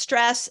lot of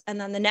stress. And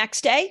then the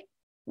next day,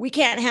 we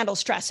can't handle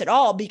stress at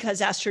all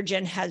because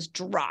estrogen has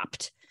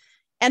dropped.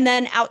 And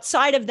then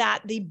outside of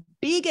that, the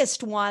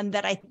biggest one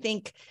that I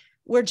think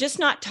we're just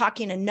not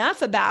talking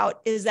enough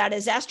about is that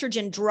as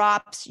estrogen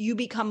drops, you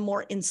become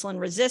more insulin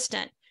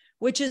resistant,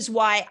 which is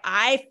why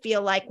I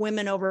feel like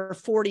women over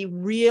 40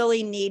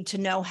 really need to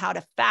know how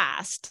to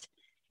fast.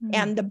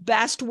 And the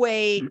best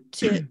way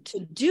to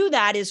do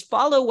that is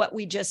follow what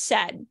we just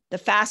said, the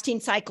fasting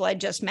cycle I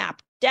just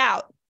mapped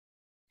out.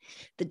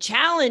 The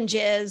challenge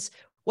is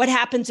what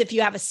happens if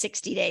you have a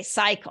 60-day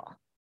cycle?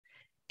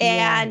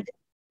 And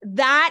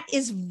that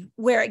is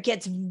where it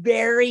gets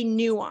very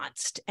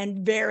nuanced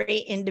and very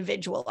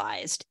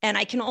individualized. And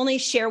I can only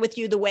share with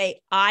you the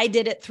way I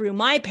did it through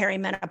my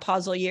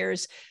perimenopausal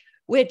years,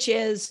 which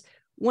is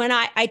when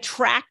I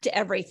tracked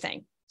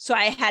everything. So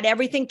I had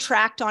everything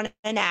tracked on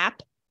an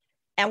app.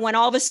 And when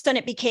all of a sudden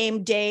it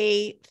became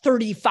day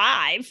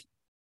 35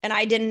 and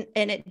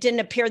it didn't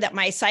appear that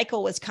my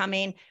cycle was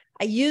coming,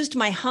 I used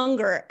my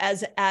hunger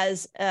as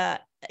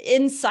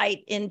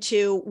insight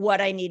into what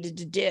I needed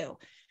to do.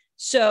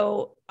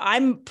 So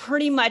I'm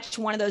pretty much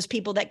one of those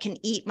people that can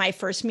eat my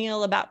first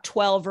meal about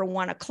 12 or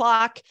 1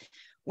 o'clock.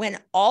 When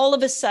all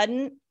of a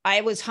sudden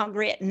I was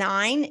hungry at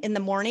 9 in the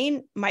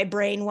morning, my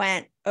brain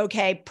went,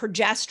 okay,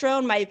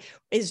 progesterone,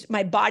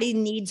 my body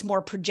needs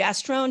more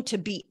progesterone to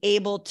be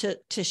able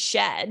to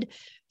shed.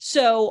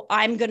 So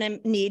I'm going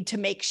to need to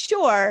make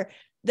sure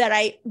that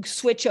I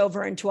switch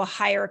over into a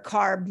higher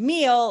carb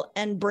meal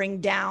and bring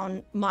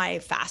down my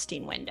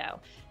fasting window.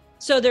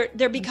 So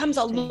there becomes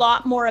a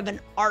lot more of an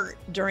art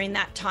during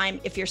that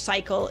time if your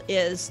cycle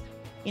is,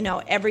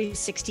 every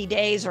 60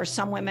 days, or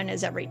some women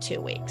is every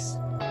 2 weeks.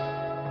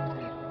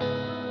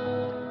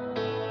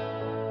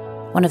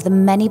 One of the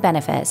many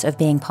benefits of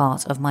being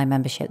part of my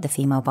membership, the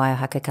Female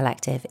Biohacker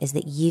Collective, is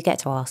that you get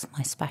to ask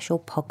my special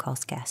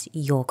podcast guests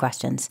your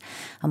questions.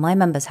 And my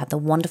members had the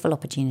wonderful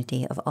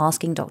opportunity of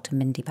asking Dr.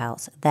 Mindy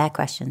Pelz their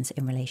questions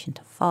in relation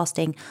to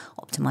fasting,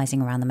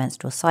 optimizing around the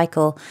menstrual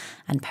cycle,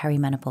 and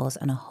perimenopause,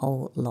 and a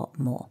whole lot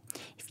more.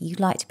 If you'd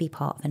like to be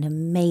part of an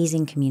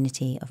amazing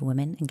community of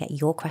women and get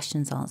your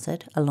questions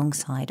answered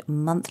alongside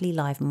monthly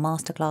live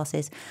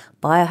masterclasses,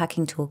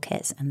 biohacking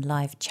toolkits, and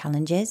live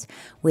challenges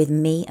with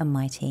me and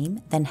my team,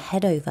 then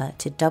head over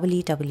to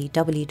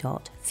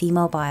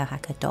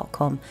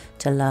www.femalebiohacker.com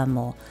to learn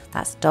more.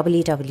 That's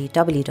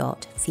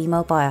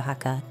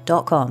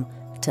www.femalebiohacker.com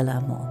to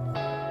learn more.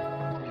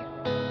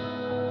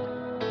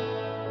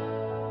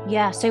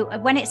 Yeah. So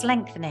when it's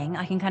lengthening,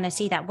 I can kind of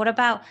see that. What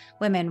about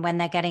women when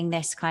they're getting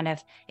this kind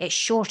of, it's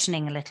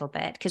shortening a little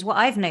bit? Because what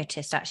I've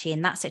noticed actually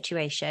in that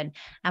situation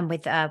and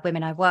with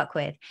women I work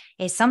with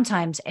is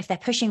sometimes if they're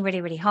pushing really,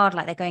 really hard,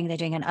 like they're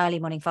doing an early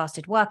morning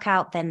fasted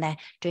workout, then they're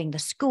doing the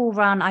school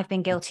run. I've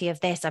been guilty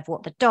of this. I've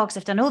walked the dogs.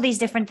 I've done all these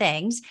different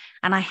things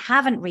and I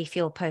haven't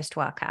refueled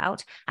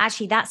post-workout.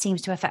 Actually, that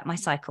seems to affect my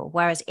cycle.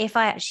 Whereas if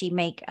I actually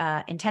make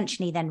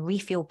intentionally then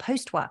refuel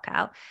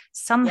post-workout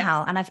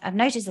somehow, and I've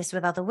noticed this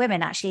with other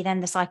women, actually, then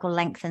the cycle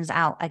lengthens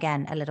out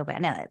again a little bit.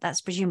 And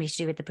that's presumably to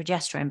do with the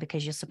progesterone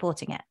because you're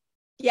supporting it.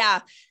 Yeah.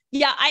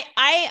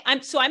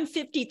 I'm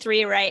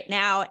 53 right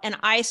now. And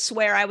I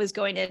swear I was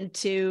going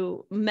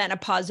into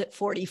menopause at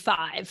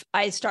 45.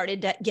 I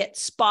started to get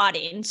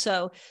spotting.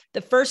 So the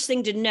first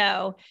thing to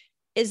know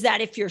is that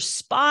if you're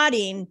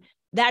spotting,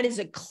 that is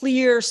a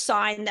clear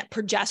sign that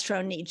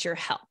progesterone needs your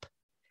help.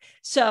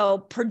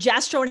 So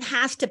progesterone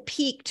has to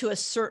peak to a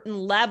certain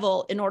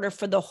level in order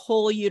for the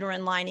whole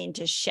uterine lining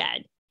to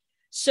shed.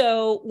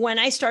 So when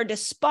I started to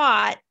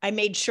spot, I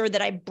made sure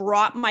that I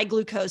brought my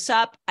glucose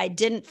up. I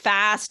didn't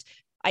fast.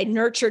 I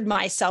nurtured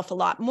myself a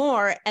lot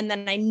more. And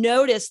then I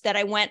noticed that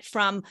I went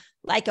from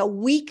like a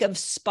week of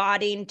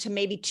spotting to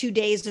maybe 2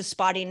 days of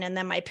spotting, and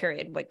then my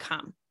period would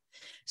come.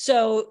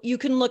 So you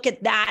can look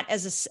at that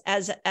as a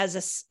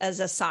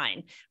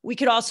sign. We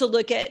could also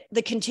look at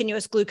the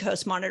continuous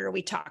glucose monitor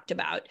we talked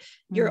about.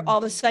 You're all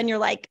of a sudden you're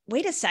like,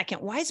 wait a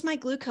second, why is my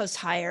glucose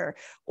higher?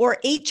 Or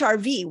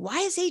HRV, why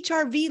is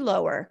HRV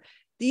lower?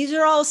 These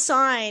are all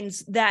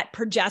signs that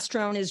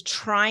progesterone is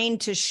trying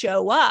to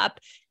show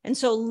up. And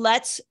so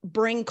let's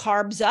bring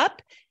carbs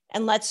up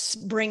and let's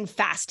bring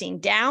fasting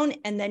down.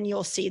 And then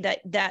you'll see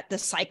that the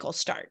cycle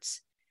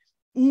starts.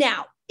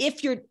 Now,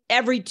 if you're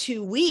every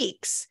 2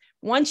 weeks,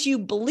 once you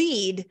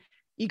bleed,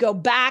 you go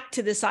back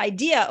to this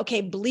idea,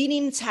 okay,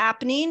 bleeding's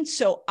happening.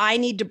 So I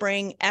need to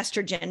bring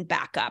estrogen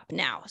back up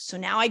now. So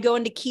now I go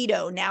into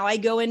keto. Now I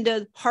go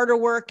into harder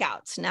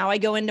workouts. Now I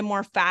go into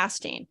more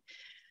fasting.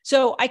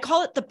 So I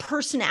call it the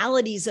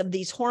personalities of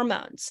these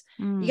hormones.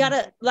 You got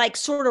to like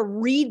sort of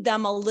read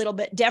them a little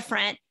bit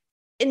different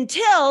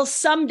until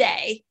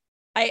someday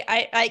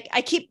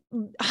I keep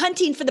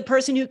hunting for the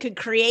person who could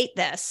create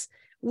this.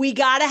 We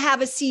got to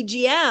have a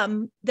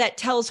CGM that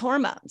tells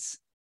hormones.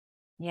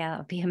 Yeah, that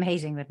would be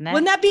amazing, wouldn't it?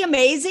 Wouldn't that be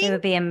amazing? It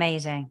would be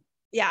amazing.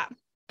 Yeah,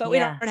 but we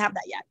don't have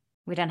that yet.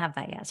 We don't have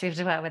that yet. So we have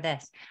to work with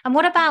this. And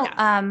what about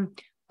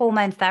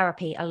hormone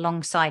therapy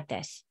alongside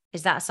this?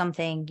 Is that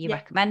something you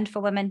recommend for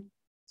women?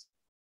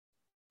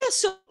 Yeah,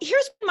 so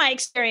here's my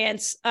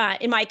experience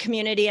in my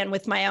community and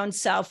with my own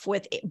self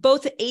with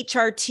both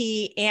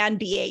HRT and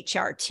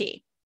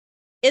BHRT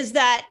is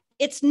that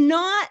it's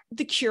not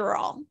the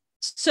cure-all.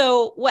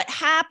 So what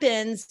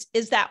happens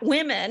is that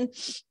women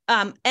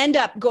end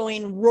up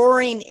going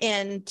roaring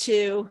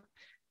into,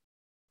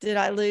 did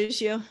I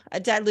lose you?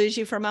 Did I lose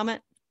you for a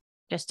moment?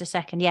 Just a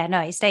second. Yeah, no,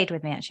 it stayed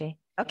with me actually.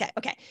 Okay.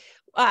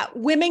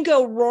 Women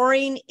go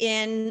roaring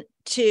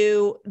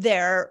into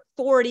their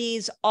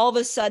 40s. All of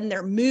a sudden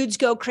their moods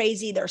go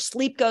crazy. Their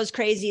sleep goes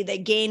crazy. They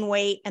gain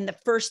weight. And the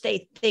first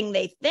thing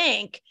they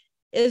think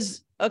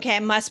is, okay, I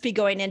must be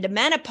going into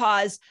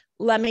menopause.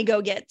 Let me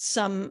go get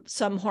some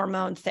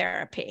hormone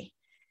therapy.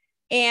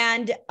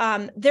 And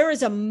there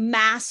is a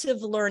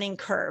massive learning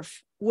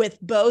curve with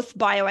both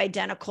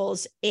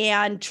bioidenticals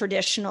and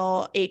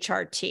traditional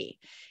HRT.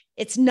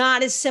 It's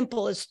not as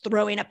simple as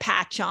throwing a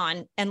patch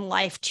on and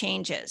life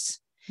changes.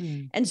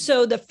 And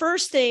so the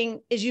first thing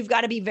is you've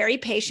got to be very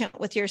patient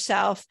with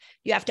yourself.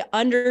 You have to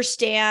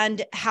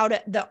understand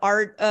the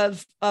art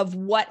of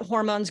what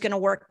hormone's going to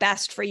work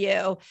best for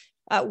you,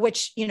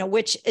 which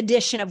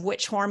addition of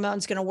which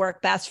hormone's going to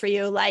work best for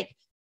you. Like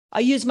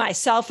I'll use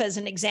myself as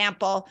an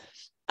example.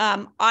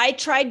 I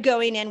tried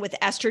going in with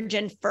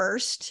estrogen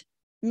first,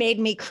 made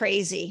me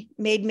crazy,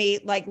 made me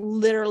like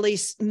literally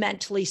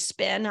mentally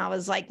spin. I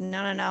was like,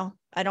 no,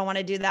 I don't want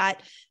to do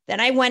that. Then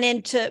I went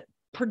into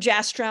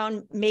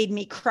progesterone, made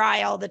me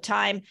cry all the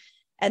time.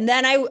 And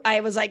then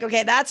I was like,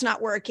 okay, that's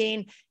not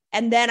working.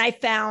 And then I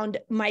found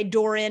my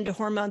door into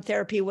hormone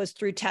therapy was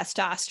through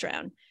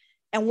testosterone.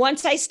 And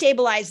once I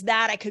stabilized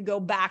that, I could go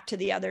back to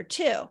the other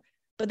two.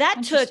 But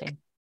that took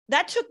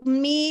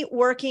me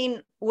working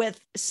with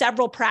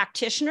several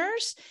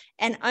practitioners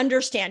and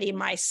understanding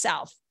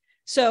myself.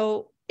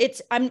 So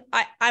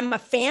I'm a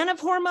fan of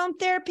hormone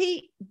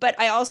therapy, but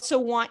I also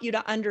want you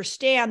to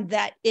understand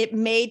that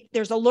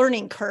there's a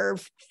learning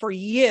curve for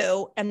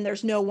you, and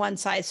there's no one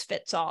size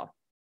fits all.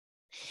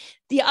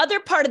 The other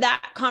part of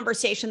that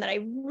conversation that I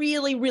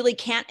really, really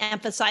can't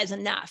emphasize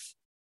enough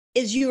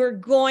is you are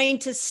going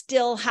to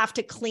still have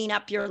to clean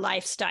up your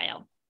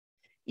lifestyle.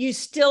 You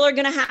still are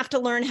going to have to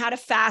learn how to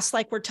fast,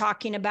 like we're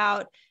talking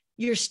about.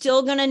 You're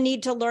still going to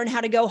need to learn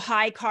how to go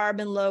high carb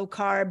and low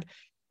carb.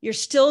 You're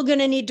still going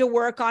to need to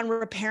work on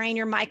repairing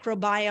your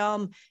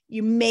microbiome.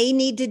 You may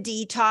need to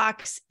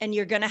detox, and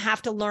you're going to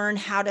have to learn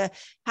how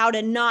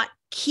to not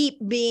keep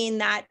being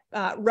that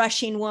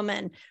rushing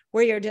woman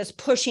where you're just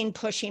pushing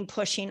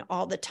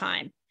all the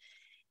time.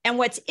 And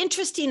what's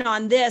interesting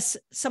on this,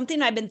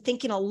 something I've been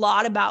thinking a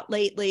lot about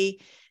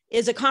lately,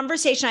 is a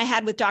conversation I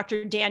had with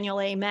Dr.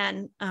 Daniel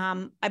Amen.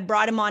 I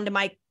brought him onto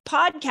my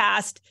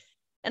podcast,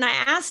 and I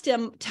asked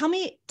him, tell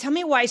me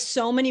why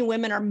so many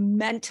women are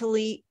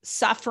mentally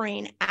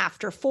suffering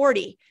after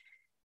 40.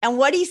 And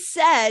what he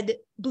said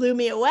blew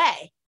me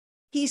away.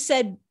 He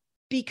said,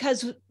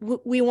 because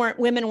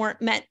women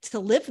weren't meant to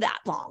live that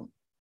long.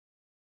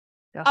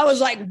 Gosh. I was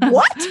like,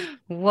 what?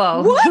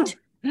 Whoa. What?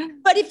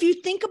 But if you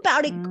think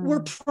about it,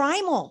 we're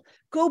primal.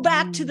 Go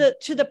back to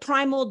the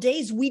primal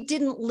days. We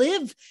didn't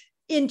live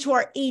into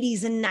our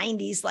 80s and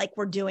 90s like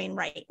we're doing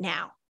right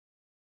now.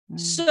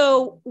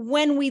 So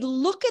when we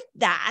look at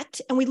that,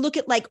 and we look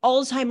at like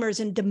Alzheimer's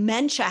and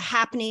dementia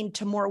happening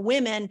to more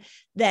women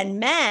than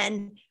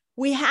men,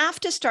 we have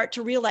to start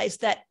to realize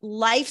that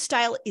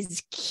lifestyle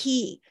is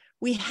key.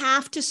 We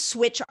have to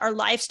switch our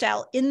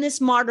lifestyle. In this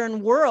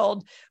modern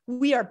world,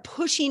 we are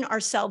pushing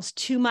ourselves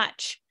too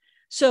much.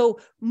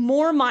 So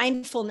more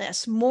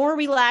mindfulness, more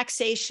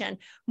relaxation,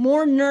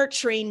 more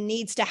nurturing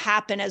needs to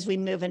happen as we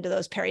move into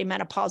those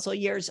perimenopausal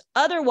years.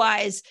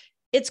 Otherwise,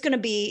 it's going to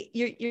be,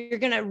 you're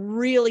going to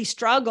really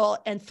struggle,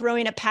 and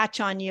throwing a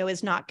patch on you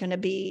is not going to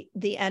be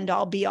the end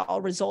all be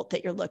all result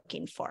that you're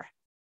looking for.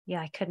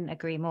 Yeah, I couldn't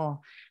agree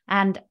more.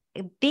 And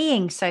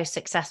being so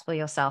successful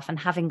yourself and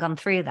having gone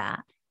through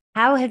that,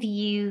 how have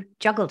you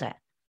juggled it?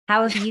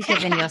 How have you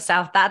given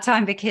yourself that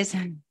time? Because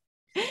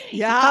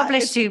you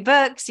published 2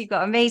 books, you've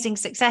got amazing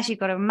success, you've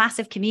got a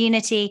massive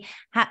community,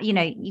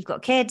 you've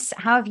got kids.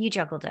 How have you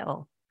juggled it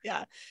all?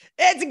 Yeah,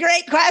 it's a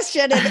great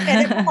question.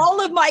 And if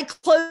all of my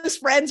close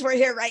friends were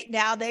here right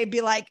now, they'd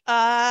be like,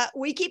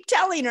 we keep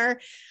telling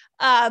her.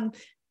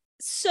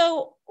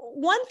 So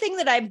one thing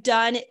that I've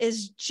done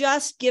is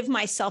just give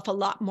myself a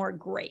lot more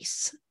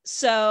grace.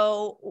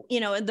 So,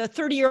 the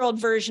 30-year-old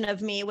version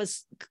of me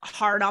was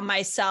hard on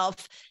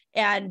myself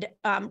and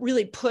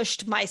really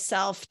pushed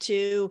myself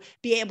to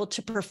be able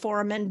to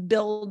perform and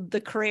build the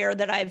career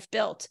that I've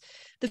built.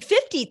 The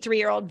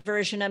 53-year-old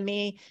version of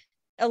me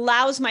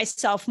allows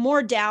myself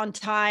more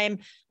downtime,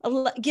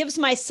 gives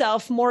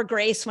myself more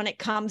grace when it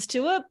comes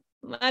to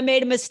I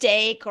made a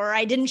mistake or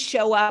I didn't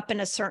show up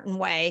in a certain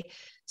way.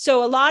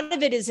 So a lot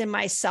of it is in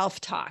my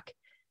self-talk.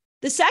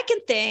 The second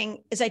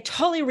thing is I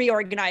totally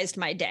reorganized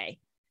my day.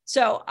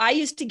 So I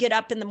used to get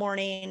up in the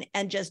morning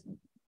and just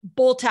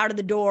bolt out of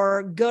the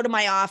door, go to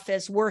my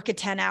office, work a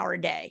 10-hour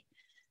day.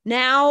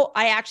 Now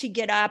I actually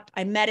get up,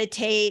 I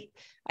meditate,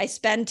 I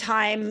spend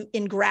time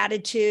in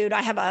gratitude.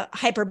 I have a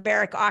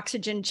hyperbaric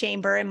oxygen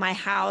chamber in my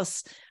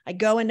house. I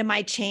go into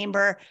my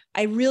chamber.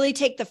 I really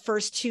take the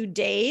first 2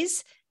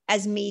 days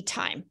as me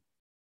time,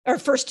 or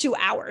first 2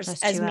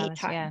 hours as me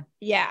time.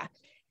 Yeah.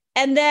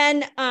 And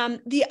then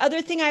the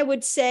other thing I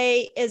would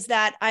say is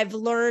that I've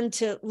learned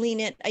to lean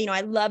in.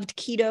 I loved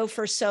keto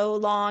for so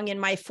long in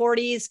my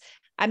 40s.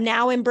 I'm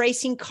now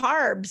embracing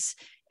carbs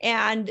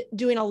and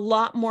doing a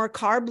lot more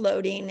carb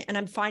loading. And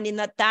I'm finding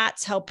that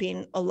that's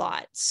helping a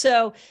lot.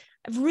 So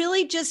I've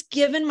really just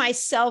given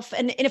myself,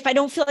 and if I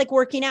don't feel like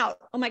working out,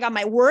 oh my God,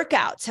 my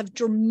workouts have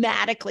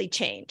dramatically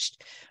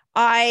changed.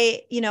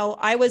 I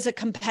was a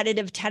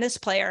competitive tennis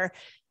player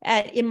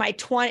in my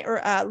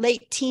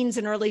late teens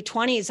and early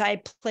 20s.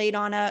 I played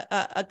on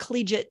a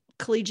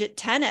collegiate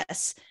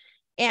tennis.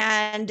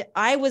 And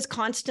I was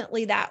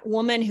constantly that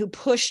woman who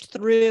pushed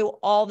through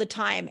all the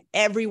time.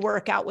 Every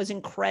workout was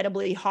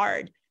incredibly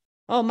hard.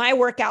 Oh, my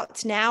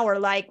workouts now are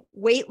like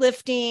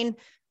weightlifting,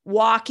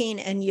 walking,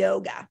 and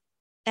yoga.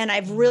 And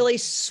I've really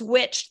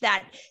switched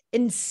that,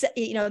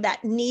 that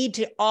need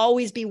to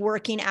always be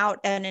working out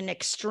at an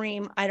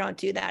extreme. I don't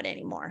do that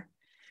anymore.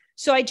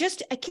 So I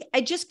just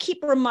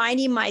keep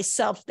reminding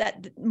myself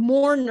that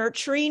more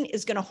nurturing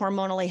is going to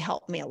hormonally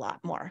help me a lot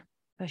more.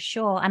 For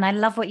sure. And I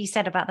love what you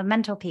said about the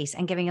mental piece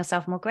and giving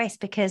yourself more grace,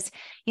 because,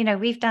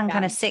 we've done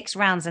kind of 6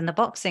 rounds in the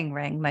boxing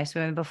ring, most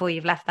women, before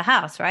you've left the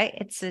house, right?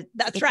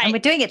 That's right. And we're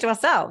doing it to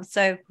ourselves.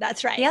 So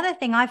that's right. The other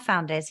thing I've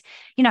found is,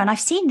 and I've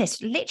seen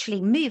this literally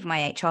move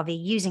my HRV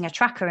using a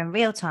tracker in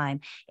real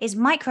time, is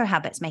micro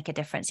habits make a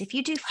difference. If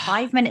you do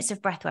 5 minutes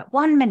of breath work,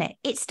 1 minute,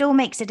 it still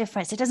makes a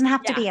difference. It doesn't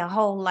have to be a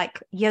whole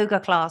like yoga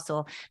class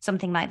or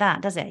something like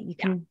that, does it? You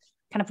can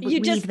kind of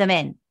weave them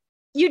in.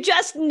 You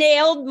just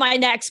nailed my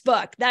next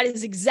book. That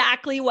is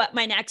exactly what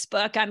my next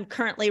book I'm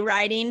currently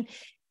writing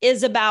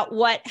is about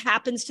what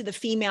happens to the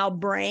female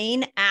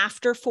brain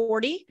after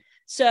 40.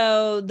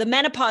 So the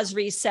menopause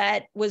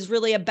reset was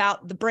really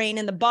about the brain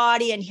and the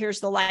body, and here's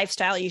the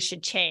lifestyle you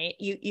should change.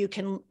 You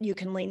can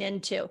lean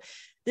into.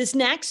 This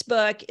next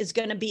book is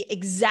going to be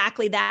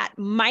exactly that,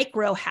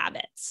 micro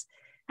habits.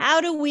 How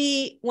do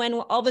we, when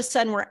all of a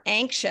sudden we're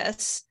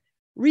anxious,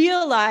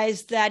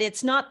 realize that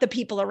it's not the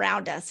people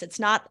around us, it's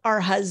not our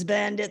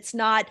husband, it's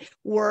not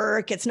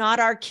work, it's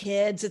not our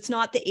kids, it's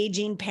not the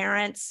aging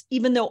parents,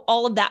 even though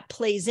all of that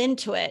plays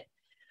into it.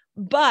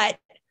 But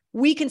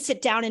we can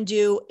sit down and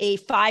do a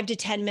 5 to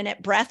 10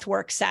 minute breath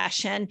work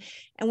session,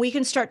 and we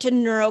can start to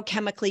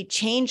neurochemically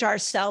change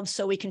ourselves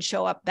so we can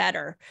show up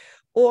better.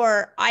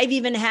 Or I've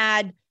even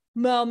had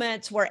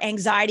moments where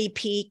anxiety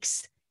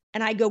peaks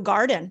and I go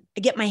garden.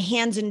 I get my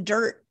hands in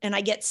dirt and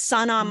I get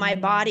sun on my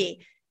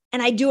body,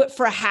 and I do it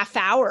for a half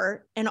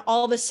hour, and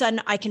all of a sudden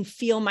I can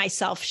feel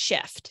myself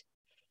shift.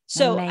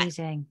 So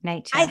amazing.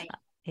 Nature.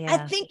 I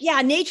think,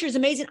 nature is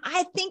amazing.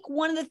 I think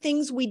one of the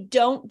things we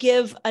don't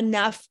give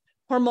enough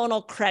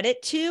hormonal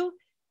credit to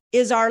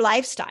is our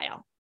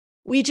lifestyle.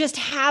 We just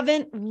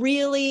haven't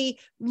really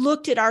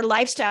looked at our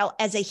lifestyle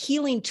as a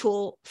healing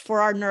tool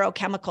for our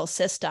neurochemical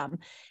system.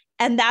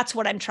 And that's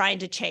what I'm trying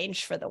to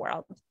change for the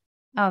world.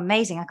 Oh,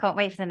 amazing. I can't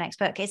wait for the next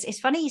book. It's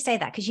funny you say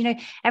that, because,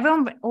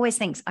 everyone always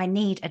thinks I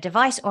need a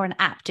device or an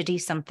app to do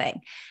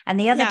something. And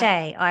the other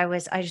day I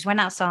just went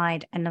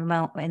outside in the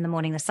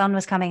morning, the sun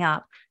was coming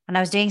up, and I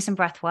was doing some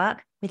breath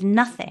work with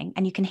nothing.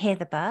 And you can hear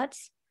the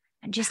birds.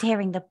 And just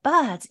hearing the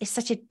birds is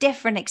such a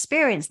different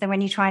experience than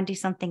when you try and do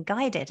something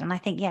guided. And I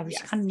think, we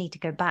just kind of need to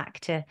go back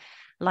to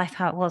life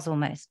how it was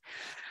almost.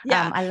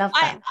 Yeah, I love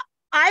that.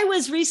 I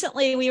was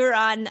recently, we were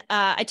on,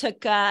 I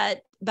took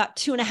about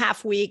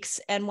 2.5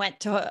 weeks and went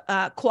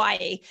to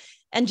Kauai,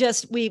 and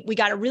just, we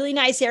got a really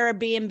nice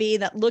Airbnb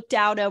that looked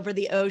out over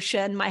the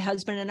ocean, my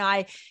husband and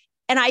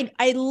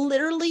I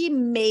literally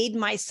made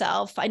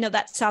myself, I know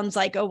that sounds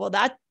like, oh, well,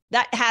 that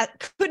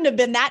couldn't have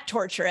been that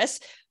torturous,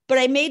 but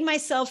I made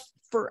myself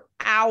for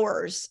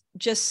hours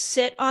just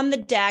sit on the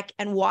deck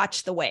and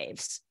watch the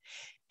waves.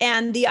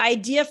 And the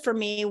idea for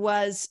me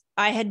was,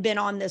 I had been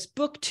on this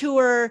book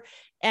tour,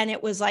 and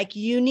it was like,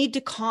 you need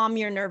to calm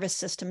your nervous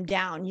system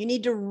down. You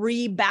need to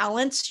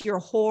rebalance your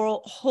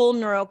whole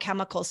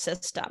neurochemical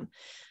system.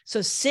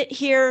 So sit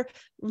here,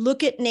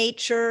 look at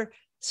nature,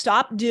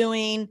 stop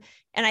doing.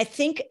 And I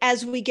think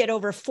as we get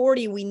over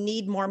 40, we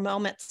need more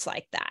moments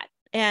like that.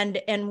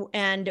 And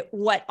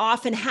what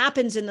often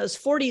happens in those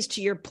 40s,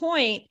 to your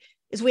point,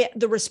 is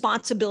the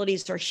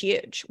responsibilities are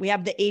huge. We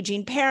have the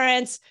aging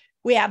parents,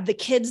 we have the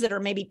kids that are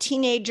maybe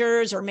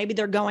teenagers, or maybe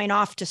they're going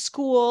off to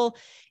school,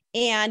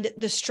 and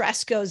the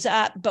stress goes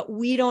up, but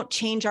we don't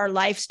change our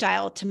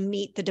lifestyle to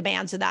meet the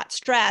demands of that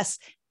stress.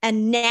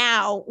 And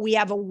now we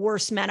have a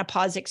worse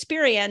menopause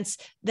experience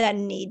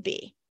than need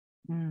be.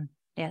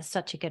 Yeah,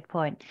 such a good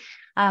point.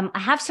 I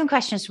have some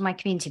questions from my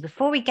community.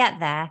 Before we get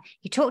there,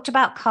 you talked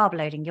about carb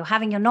loading.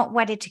 You're not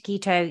wedded to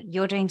keto.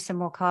 You're doing some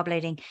more carb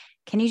loading.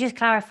 Can you just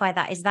clarify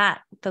that? Is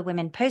that for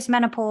women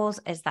post-menopause?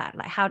 Is that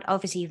like how,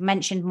 obviously you've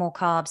mentioned more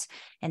carbs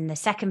in the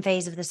second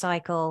phase of the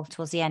cycle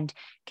towards the end.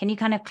 Can you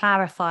kind of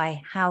clarify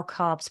how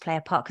carbs play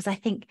a part? Because I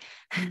think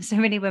so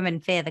many women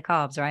fear the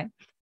carbs, right?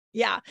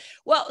 Yeah.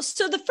 Well,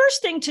 so the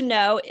first thing to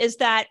know is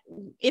that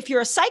if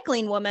you're a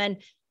cycling woman,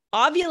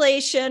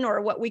 ovulation,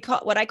 or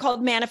what I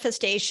called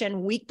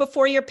manifestation, week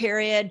before your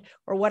period,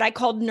 or what I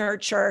called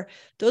nurture,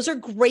 those are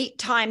great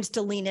times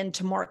to lean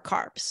into more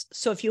carbs.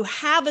 So if you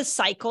have a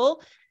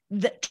cycle,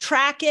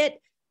 track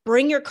it,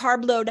 bring your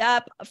carb load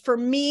up. For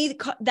me,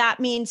 that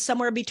means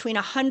somewhere between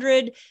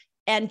 100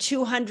 and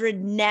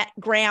 200 net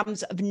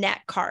grams of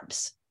net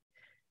carbs.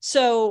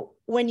 So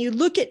when you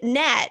look at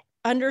net,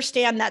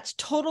 understand that's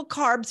total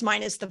carbs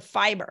minus the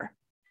fiber.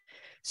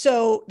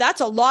 So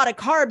that's a lot of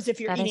carbs if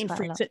you're eating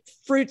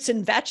fruits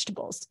and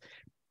vegetables.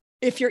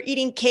 If you're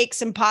eating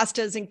cakes and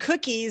pastas and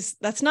cookies,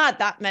 that's not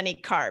that many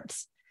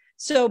carbs.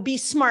 So be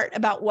smart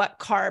about what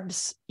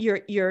carbs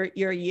you're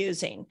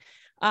using.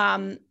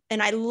 And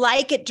I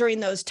like it during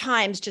those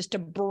times just to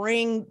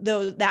bring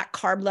that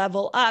carb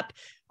level up.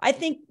 I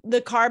think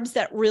the carbs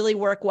that really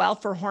work well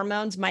for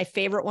hormones, my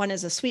favorite one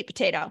is a sweet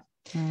potato.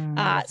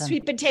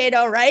 Sweet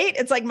potato, right?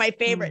 It's like my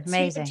favorite.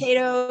 Sweet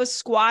potatoes,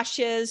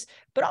 squashes,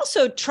 but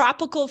also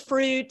tropical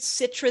fruits,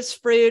 citrus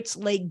fruits,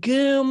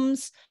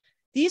 legumes.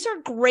 These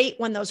are great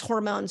when those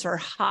hormones are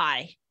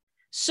high.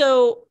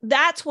 So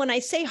that's when I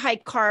say high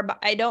carb,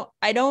 I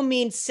don't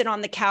mean sit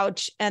on the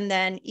couch and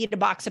then eat a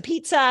box of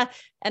pizza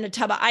and a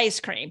tub of ice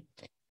cream.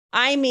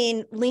 I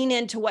mean, lean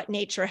into what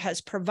nature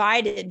has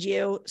provided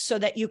you so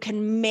that you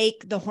can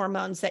make the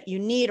hormones that you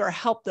need or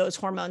help those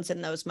hormones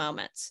in those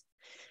moments.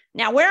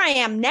 Now, where I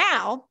am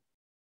now,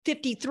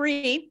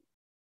 53,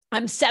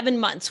 I'm 7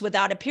 months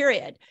without a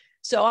period.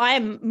 So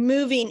I'm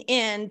moving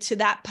into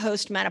that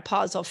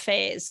postmenopausal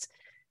phase.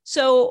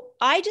 So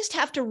I just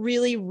have to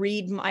really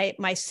read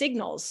my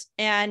signals.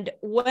 And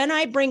when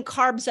I bring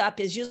carbs up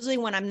is usually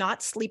when I'm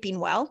not sleeping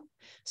well.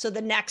 So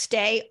the next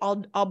day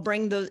I'll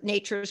bring the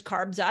nature's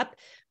carbs up.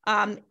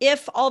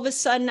 If all of a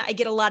sudden I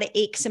get a lot of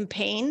aches and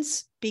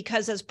pains,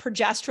 because as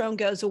progesterone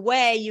goes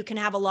away, you can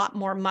have a lot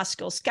more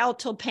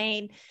musculoskeletal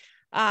pain,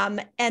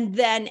 and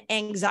then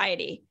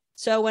anxiety.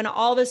 So when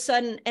all of a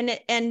sudden,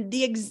 and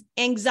the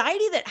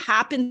anxiety that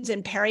happens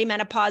in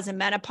perimenopause and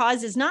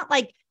menopause is not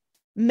like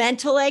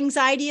mental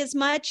anxiety as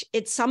much.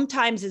 It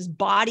sometimes is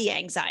body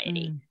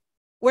anxiety,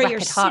 where rapid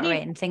you're heart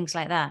rate and things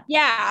like that.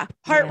 Yeah,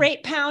 heart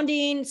rate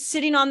pounding,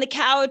 sitting on the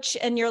couch,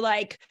 and you're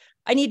like,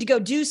 I need to go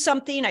do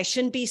something. I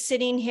shouldn't be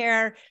sitting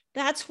here.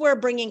 That's where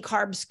bringing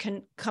carbs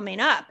coming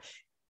up.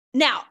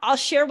 Now, I'll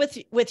share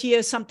with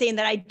you something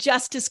that I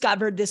just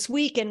discovered this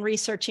week in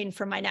researching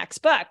for my next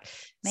book.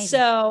 Amazing.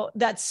 So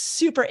that's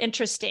super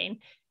interesting,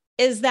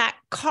 is that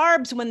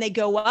carbs, when they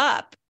go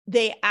up,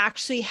 they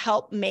actually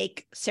help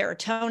make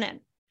serotonin.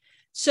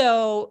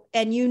 So,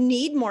 and you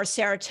need more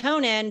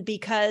serotonin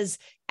because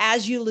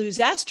as you lose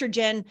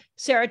estrogen,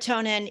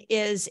 serotonin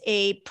is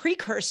a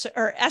precursor,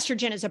 or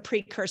estrogen is a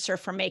precursor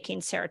for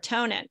making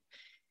serotonin.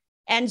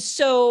 And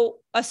so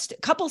a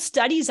couple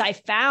studies I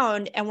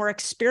found, and we're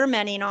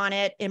experimenting on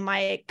it in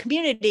my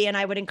community, and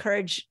I would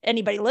encourage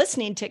anybody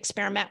listening to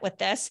experiment with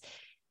this,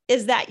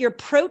 is that your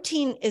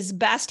protein is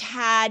best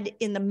had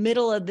in the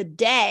middle of the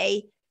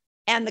day,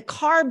 and the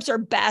carbs are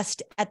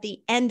best at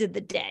the end of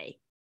the day.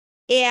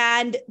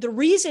 And the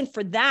reason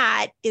for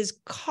that is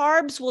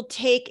carbs will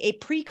take a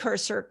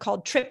precursor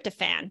called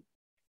tryptophan.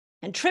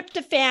 And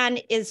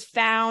tryptophan is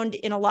found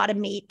in a lot of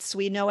meats.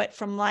 We know it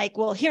from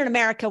here in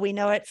America, we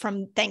know it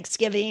from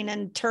Thanksgiving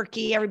and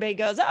turkey. Everybody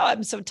goes, oh,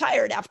 I'm so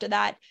tired after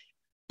that.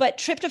 But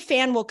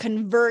tryptophan will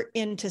convert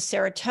into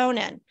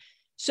serotonin.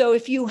 So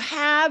if you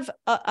have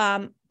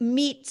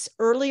meats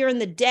earlier in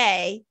the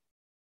day,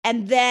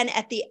 and then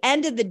at the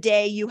end of the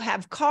day, you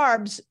have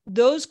carbs,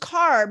 those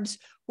carbs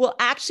will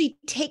actually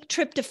take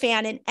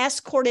tryptophan and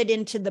escort it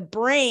into the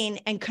brain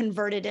and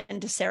convert it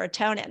into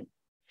serotonin.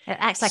 It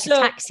acts like a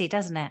taxi,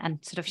 doesn't it? And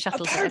sort of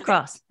shuttles it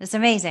across. It's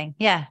amazing.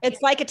 Yeah.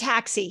 It's like a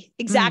taxi.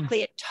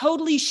 Exactly. It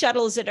totally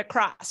shuttles it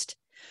across.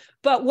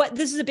 But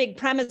this is a big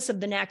premise of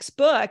the next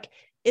book,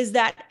 is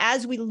that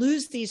as we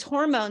lose these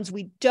hormones,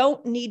 we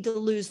don't need to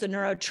lose the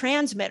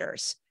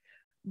neurotransmitters.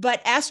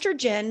 But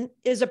estrogen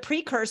is a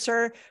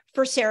precursor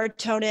for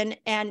serotonin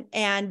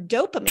and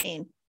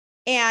dopamine.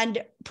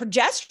 And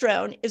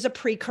progesterone is a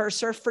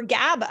precursor for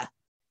GABA.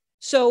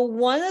 So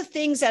one of the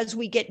things as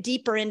we get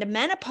deeper into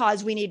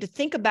menopause, we need to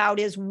think about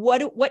is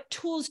what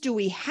tools do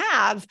we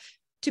have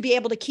to be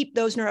able to keep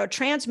those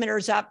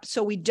neurotransmitters up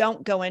so we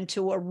don't go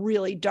into a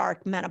really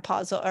dark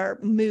menopausal or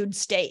mood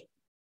state.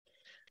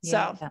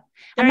 Yeah. So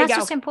and that's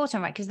just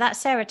important, right? Because that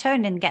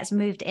serotonin gets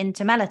moved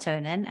into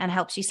melatonin and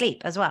helps you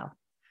sleep as well.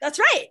 That's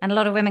right. And a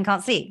lot of women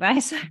can't sleep,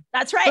 right? So,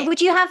 that's right. But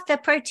would you have the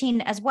protein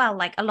as well,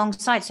 like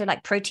alongside? So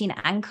like protein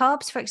and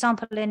carbs, for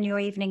example, in your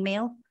evening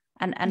meal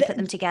and put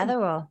them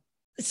together, or?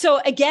 So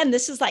again,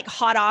 this is like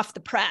hot off the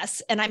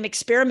press, and I'm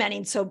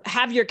experimenting. So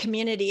have your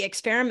community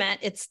experiment.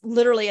 It's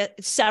literally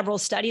several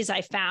studies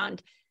I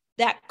found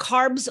that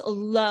carbs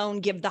alone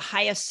give the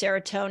highest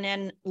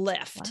serotonin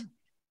lift.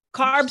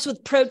 Wow. Carbs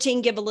with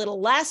protein give a little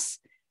less.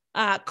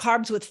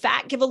 Carbs with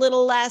fat give a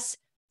little less.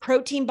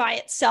 Protein by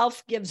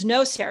itself gives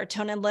no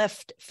serotonin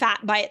lift. Fat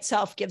by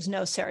itself gives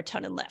no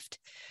serotonin lift.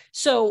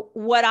 So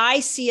what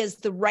I see as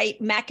the right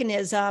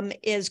mechanism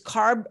is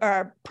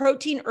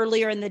protein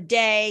earlier in the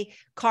day,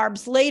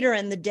 carbs later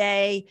in the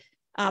day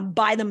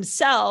by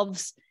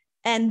themselves.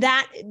 And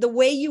that the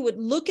way you would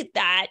look at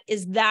that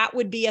is that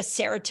would be a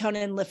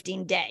serotonin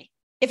lifting day.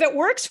 If it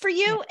works for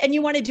you and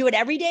you want to do it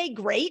every day,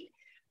 great.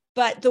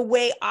 But the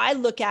way I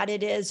look at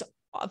it is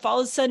if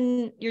all of a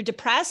sudden you're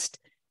depressed,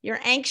 you're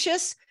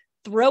anxious,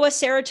 throw a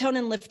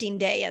serotonin lifting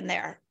day in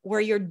there where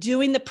you're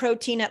doing the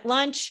protein at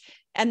lunch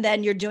and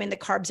then you're doing the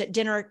carbs at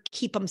dinner,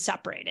 keep them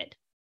separated.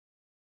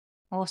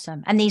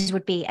 Awesome. And these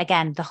would be,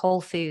 again, the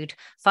whole food,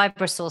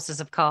 fibrous sources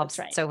of carbs.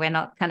 Right. So we're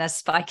not kind of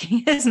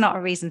spiking. It's not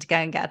a reason to go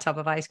and get a tub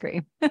of ice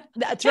cream.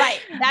 That's right.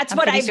 That's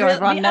what sure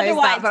everyone knows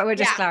that, but we'll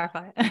just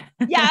clarify.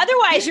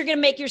 Otherwise you're going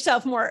to make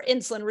yourself more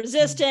insulin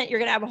resistant. You're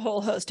going to have a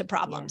whole host of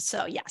problems.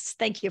 So yes,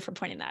 thank you for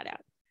pointing that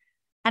out.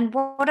 And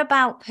what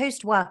about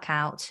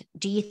post-workout?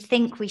 Do you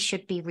think we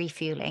should be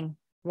refueling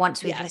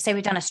once we've, let's say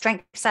we've done a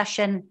strength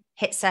session,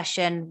 HIIT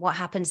session? What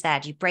happens there?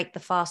 Do you break the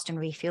fast and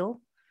refuel?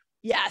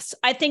 Yes,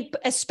 I think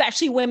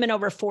especially women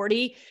over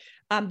 40,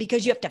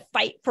 because you have to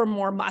fight for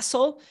more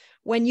muscle.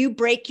 When you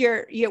break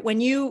when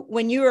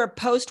you're a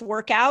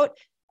post-workout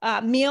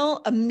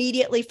meal,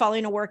 immediately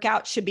following a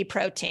workout should be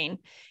protein.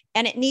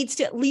 And it needs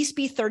to at least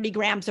be 30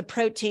 grams of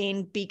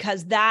protein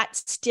because that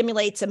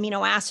stimulates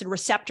amino acid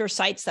receptor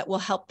sites that will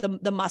help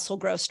the muscle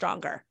grow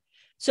stronger.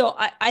 So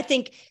I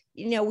think,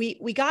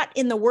 we got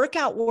in the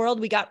workout world,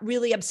 we got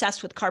really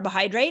obsessed with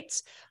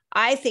carbohydrates.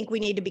 I think we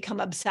need to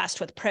become obsessed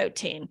with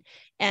protein,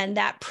 and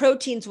that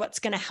protein is what's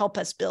going to help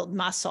us build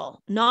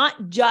muscle,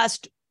 not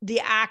just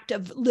the act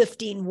of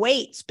lifting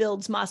weights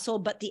builds muscle,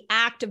 but the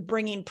act of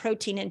bringing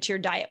protein into your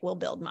diet will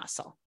build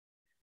muscle.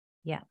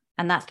 Yeah.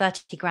 And that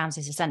 30 grams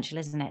is essential,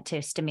 isn't it,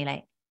 to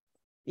stimulate?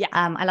 Yeah.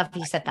 I love that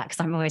you said that because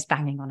I'm always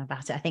banging on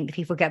about it. I think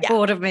people get Yeah.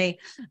 bored of me.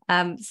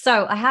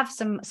 So I have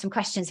some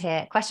questions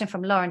here. Question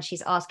from Lauren.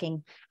 She's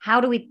asking,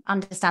 how do we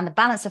understand the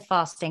balance of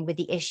fasting with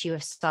the issue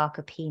of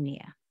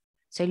sarcopenia?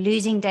 So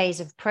losing days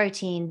of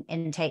protein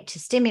intake to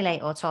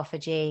stimulate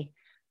autophagy.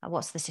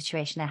 What's the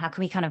situation there? How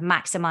can we kind of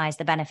maximize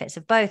the benefits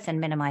of both and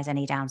minimize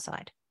any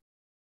downside?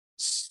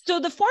 So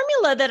the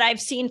formula that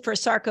I've seen for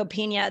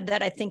sarcopenia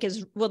that I think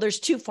is, well, there's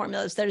two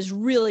formulas that is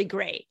really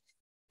great,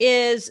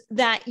 is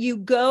that you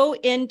go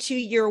into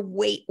your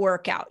weight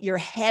workout, your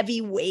heavy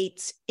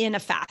weights in a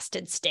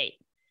fasted state.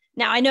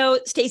 Now, I know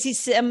Stacey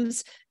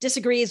Sims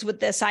disagrees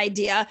with this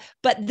idea,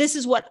 but this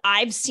is what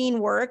I've seen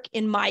work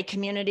in my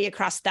community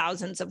across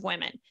thousands of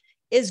women,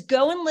 is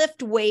go and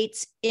lift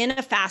weights in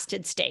a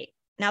fasted state.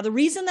 Now, the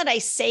reason that I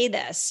say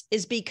this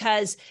is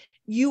because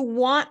you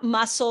want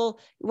muscle.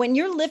 When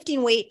you're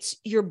lifting weights,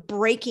 you're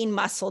breaking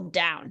muscle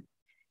down.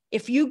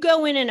 If you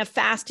go in a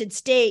fasted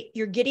state,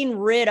 you're getting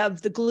rid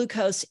of the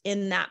glucose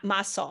in that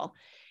muscle.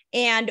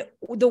 And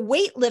the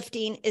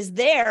weightlifting is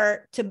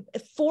there to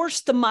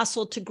force the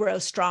muscle to grow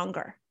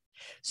stronger.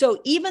 So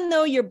even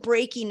though you're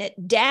breaking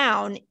it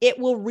down, it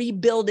will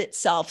rebuild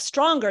itself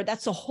stronger.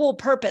 That's the whole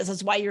purpose.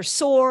 That's why you're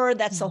sore.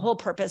 That's the whole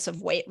purpose of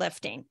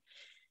weightlifting.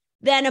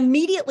 Then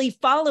immediately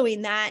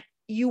following that,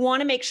 you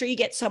want to make sure you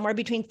get somewhere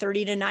between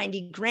 30 to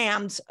 90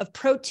 grams of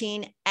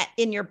protein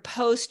in your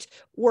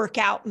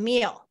post-workout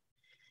meal.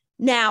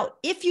 Now,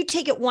 if you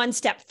take it one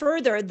step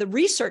further, the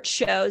research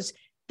shows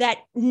that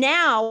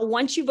now,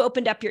 once you've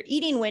opened up your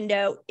eating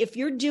window, if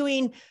you're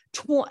doing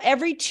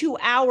every 2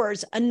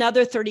 hours,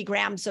 another 30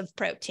 grams of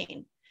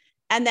protein,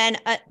 and then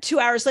 2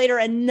 hours later,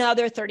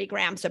 another 30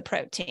 grams of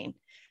protein,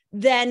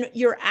 then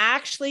you're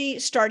actually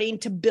starting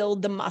to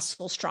build the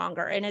muscle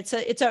stronger. And it's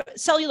a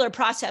cellular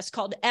process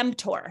called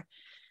mTOR.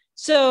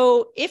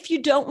 So if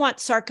you don't want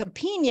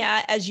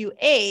sarcopenia as you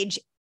age,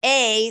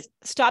 A,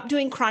 stop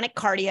doing chronic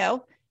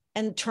cardio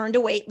and turn to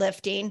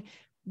weightlifting.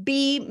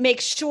 B, make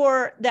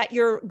sure that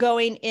you're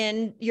going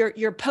in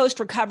your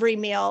post-recovery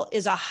meal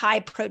is a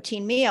high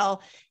protein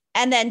meal.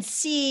 And then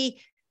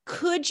C,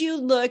 could you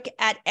look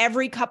at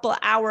every couple of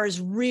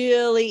hours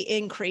really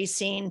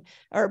increasing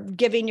or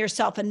giving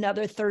yourself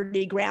another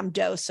 30-gram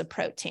dose of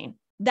protein?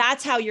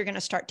 That's how you're going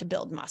to start to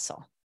build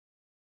muscle.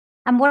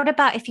 And what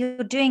about if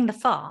you're doing the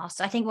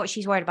fast? I think what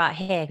she's worried about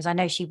here, because I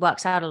know she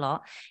works out a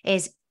lot,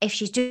 is if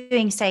she's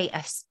doing, say,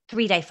 a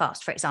 3-day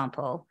fast, for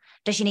example,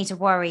 does she need to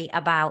worry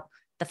about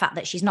the fact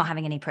that she's not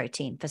having any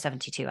protein for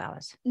 72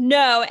 hours?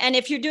 No. And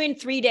if you're doing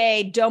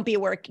 3-day, don't be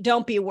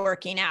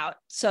working out.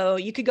 So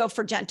you could go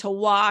for gentle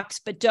walks,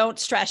 but don't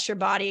stress your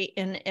body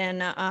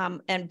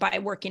and by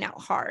working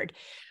out hard.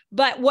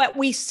 But what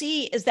we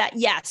see is that,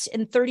 yes,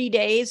 in 30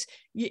 days,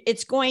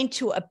 it's going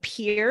to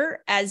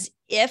appear as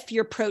if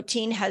your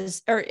protein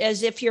or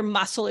as if your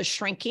muscle is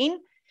shrinking,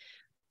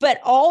 but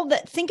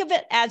think of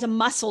it as a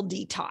muscle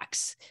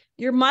detox.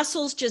 Your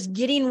muscles just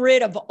getting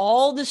rid of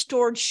all the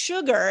stored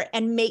sugar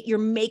and you're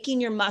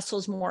making your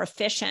muscles more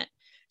efficient.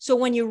 So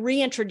when you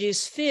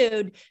reintroduce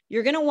food,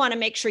 you're going to want to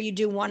make sure you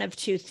do one of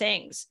two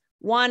things.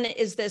 One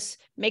is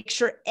make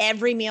sure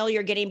every meal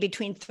you're getting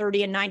between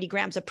 30 and 90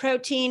 grams of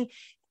protein,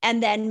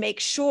 and then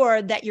make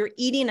sure that you're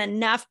eating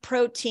enough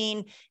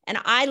protein. And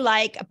I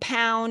like 1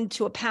 pound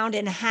to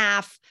 1.5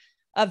 pounds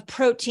of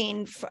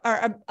protein,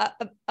 or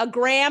a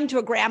gram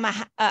to 1.5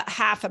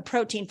 grams of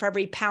protein for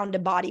every pound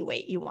of body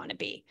weight you want to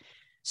be.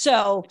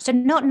 So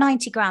not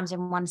 90 grams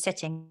in one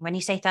sitting. When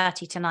you say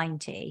 30 to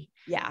 90,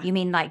 yeah, you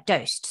mean like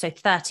dosed. So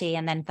 30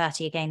 and then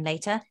 30 again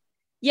later.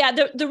 Yeah.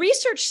 The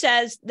research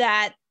says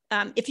that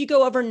if you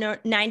go over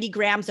 90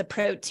 grams of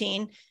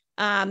protein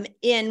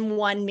in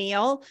one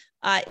meal,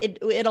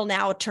 it'll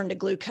now turn to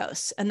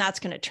glucose, and that's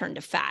going to turn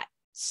to fat.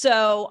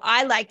 So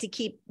I like to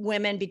keep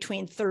women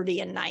between 30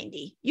 and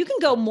 90. You can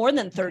go more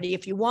than 30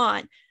 if you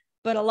want,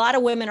 but a lot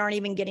of women aren't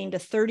even getting to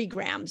 30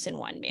 grams in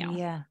one meal.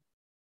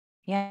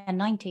 Yeah,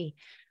 90.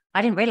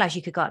 I didn't realize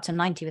you could go up to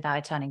 90 without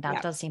it turning.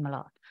 That does seem a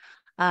lot.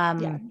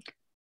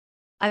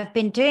 I've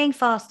been doing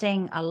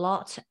fasting a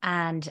lot,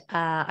 and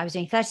I was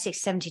doing 36,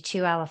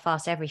 72-hour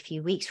fast every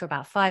few weeks for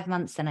about 5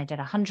 months. Then I did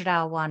a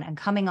 100-hour one, and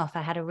coming off,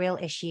 I had a real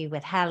issue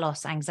with hair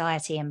loss,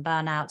 anxiety, and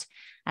burnout.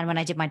 And when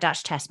I did my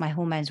Dutch test, my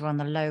hormones were on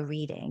the low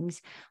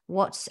readings.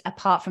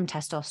 Apart from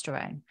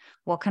testosterone,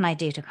 what can I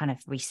do to kind of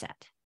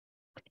reset?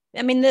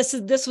 I mean, this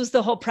was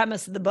the whole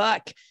premise of the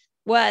book.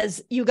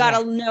 Was you got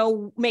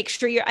to make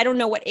sure I don't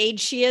know what age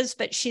she is,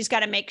 but she's got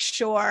to make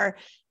sure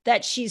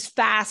that she's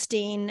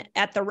fasting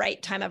at the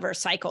right time of her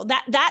cycle.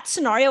 That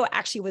scenario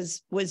actually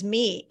was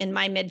me in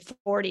my mid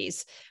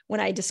 40s when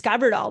I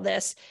discovered all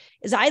this.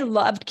 Is I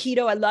loved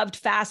keto. I loved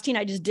fasting.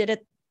 I just did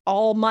it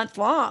all month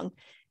long.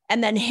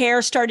 And then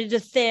hair started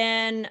to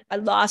thin. I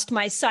lost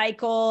my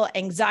cycle.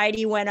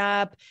 Anxiety went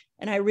up.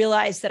 And I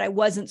realized that I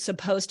wasn't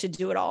supposed to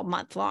do it all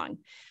month long.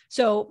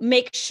 So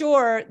make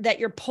sure that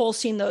you're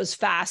pulsing those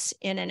fasts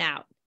in and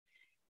out.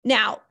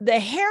 Now,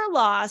 the hair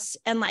loss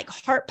and like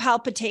heart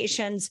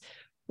palpitations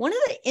One of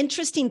the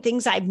interesting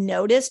things I've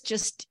noticed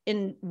just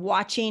in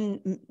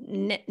watching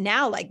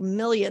now, like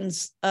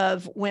millions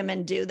of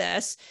women do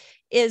this,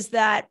 is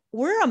that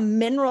we're a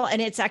mineral,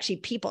 and it's actually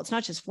people, it's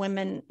not just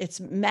women, it's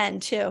men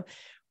too.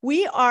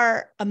 We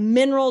are a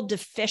mineral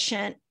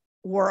deficient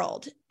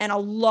world. And a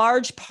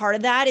large part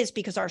of that is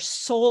because our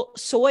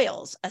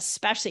soils,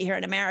 especially here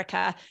in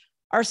America,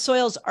 our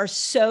soils are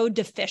so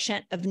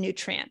deficient of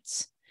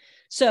nutrients.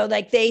 So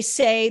like they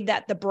say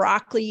that the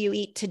broccoli you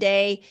eat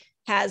today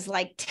has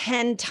like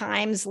 10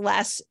 times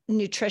less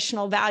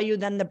nutritional value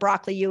than the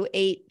broccoli you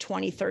ate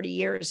 20, 30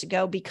 years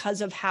ago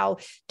because of how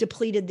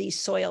depleted these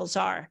soils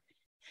are.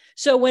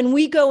 So when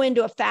we go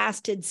into a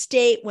fasted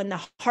state, when the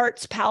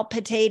heart's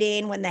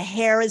palpitating, when the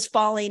hair is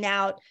falling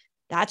out,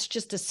 that's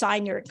just a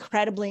sign you're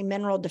incredibly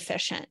mineral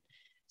deficient.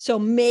 So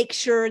make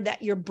sure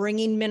that you're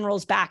bringing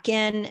minerals back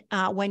in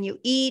when you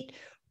eat.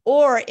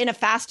 Or in a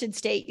fasted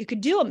state, you could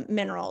do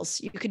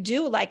minerals. You could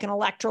do like an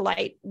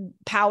electrolyte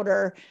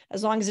powder,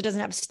 as long as it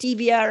doesn't have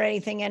stevia or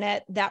anything in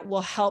it, that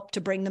will help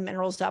to bring the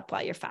minerals up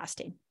while you're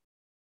fasting.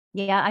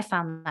 Yeah, I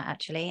found that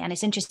actually. And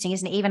it's interesting,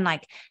 isn't it? Even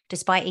like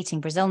despite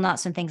eating Brazil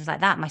nuts and things like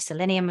that, my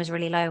selenium was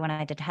really low when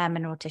I did hair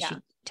mineral tissue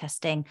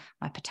testing,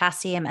 my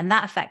potassium, and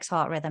that affects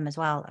heart rhythm as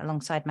well,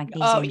 alongside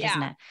magnesium,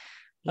 doesn't it?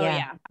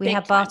 Yeah. We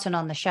had Barton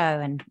on the show,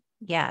 and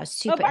yeah, it was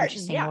super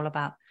interesting, all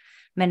about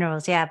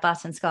minerals. Yeah,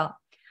 Barton Scott.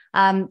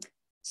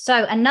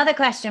 So another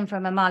question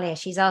from Amalia,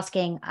 she's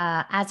asking,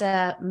 as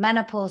a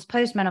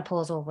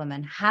postmenopausal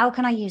woman, how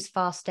can I use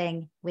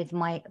fasting with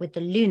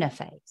the lunar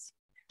phase?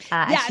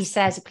 And she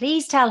says,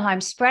 please tell her I'm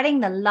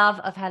spreading the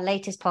love of her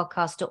latest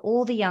podcast to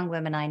all the young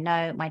women I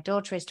know. My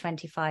daughter is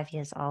 25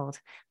 years old.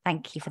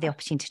 Thank you for the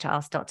opportunity to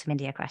ask Dr.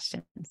 Mindy a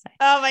question. So,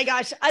 oh my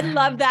gosh, I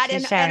love that.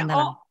 And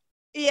all,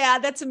 yeah,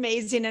 that's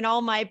amazing. And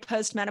all my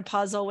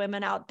postmenopausal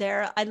women out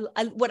there,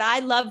 what I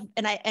love,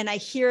 and I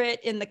hear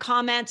it in the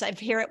comments, I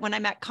hear it when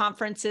I'm at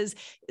conferences,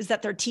 is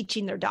that they're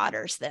teaching their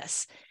daughters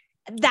this.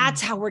 That's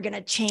how we're going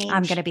to change.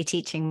 I'm going to be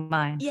teaching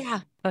mine.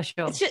 Yeah, for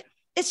sure.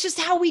 It's just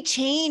how we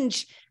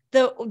change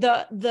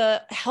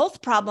the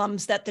health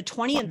problems that the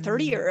 20 and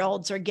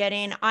 30-year-olds are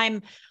getting.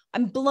 I'm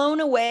blown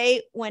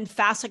away when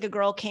Fast Like a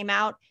Girl came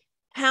out,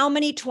 how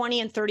many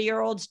 20 and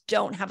 30-year-olds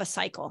don't have a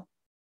cycle.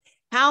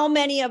 How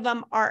many of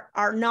them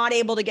are not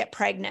able to get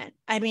pregnant?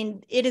 I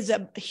mean, it is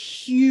a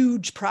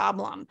huge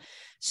problem.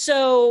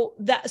 So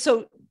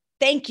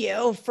thank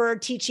you for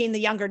teaching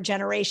the younger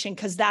generation,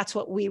 because that's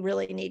what we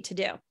really need to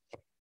do.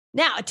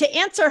 Now, to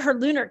answer her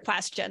lunar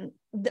question,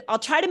 I'll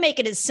try to make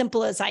it as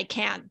simple as I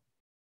can.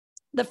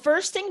 The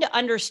first thing to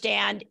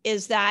understand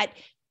is that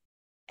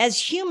as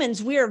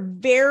humans, we are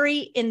very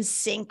in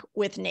sync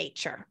with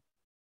nature.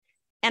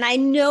 And I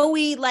know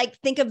we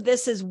think of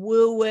this as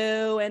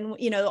woo-woo and,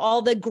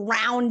 all the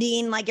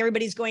grounding, like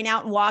everybody's going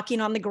out and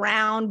walking on the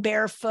ground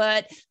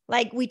barefoot.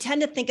 Like we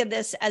tend to think of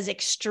this as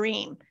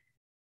extreme.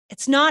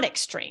 It's not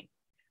extreme.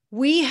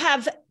 We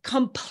have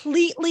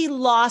completely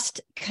lost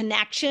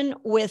connection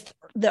with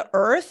the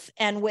earth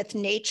and with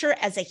nature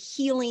as a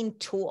healing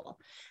tool.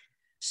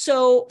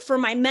 So for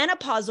my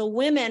menopausal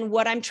women,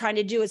 what I'm trying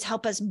to do is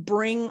help us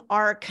bring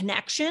our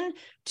connection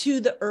to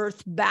the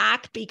earth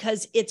back,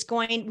 because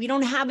we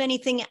don't have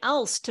anything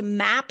else to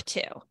map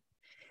to.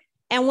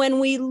 And when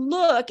we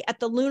look at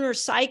the lunar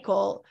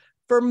cycle,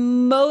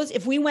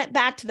 if we went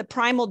back to the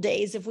primal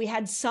days, if we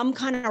had some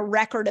kind of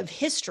record of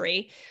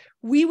history,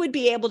 we would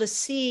be able to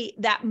see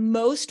that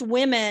most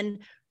women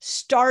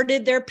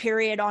started their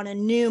period on a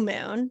new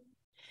moon.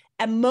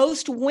 And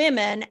most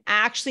women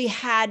actually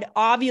had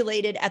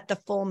ovulated at the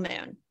full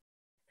moon.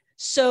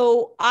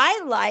 So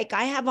I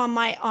have on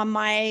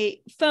my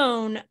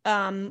phone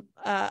an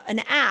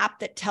app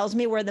that tells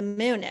me where the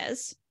moon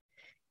is.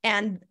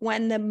 And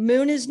when the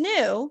moon is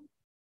new,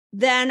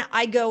 then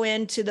I go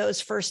into those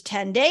first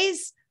 10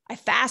 days, I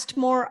fast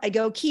more, I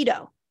go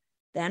keto.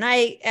 Then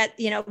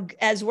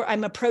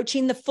I'm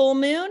approaching the full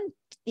moon,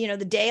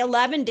 the day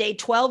 11, day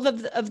 12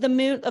 of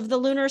the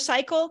lunar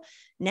cycle.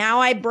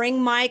 Now I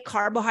bring my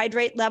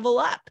carbohydrate level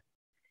up.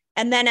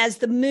 And then as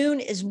the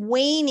moon is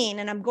waning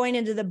and I'm going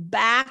into the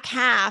back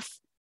half,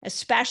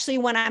 especially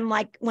when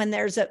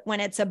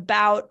it's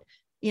about,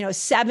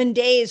 7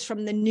 days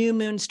from the new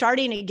moon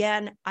starting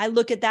again, I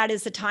look at that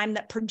as the time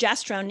that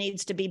progesterone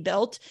needs to be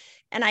built.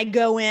 And I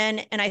go in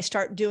and I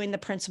start doing the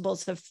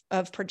principles of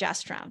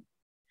progesterone.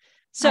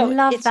 So I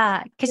love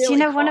that, because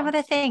really one of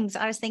the things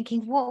I was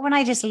thinking, what when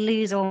I just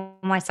lose all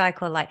my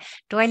cycle? Like,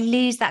 do I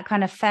lose that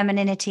kind of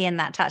femininity and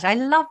that touch? I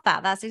love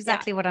that. That's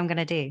exactly what I'm going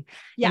to do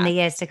in the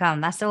years to come.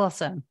 That's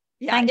awesome.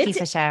 Yeah, Thank you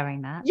for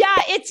sharing that. Yeah,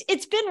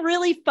 it's been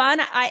really fun.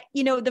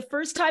 The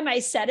first time I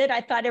said it, I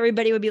thought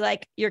everybody would be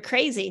like, "You're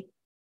crazy."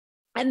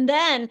 And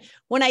then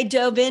when I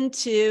dove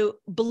into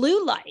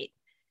blue light,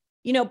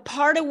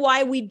 part of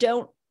why we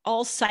don't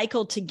all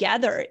cycle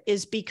together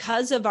is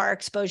because of our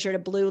exposure to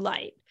blue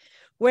light.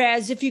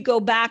 Whereas if you go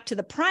back to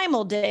the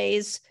primal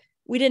days,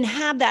 we didn't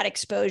have that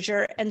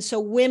exposure. And so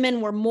women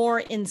were more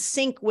in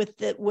sync with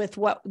the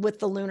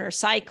lunar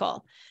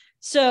cycle.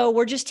 So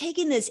we're just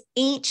taking this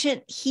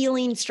ancient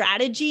healing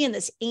strategy and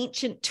this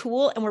ancient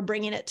tool, and we're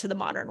bringing it to the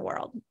modern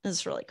world.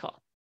 It's really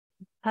cool.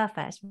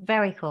 Perfect.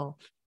 Very cool.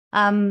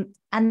 And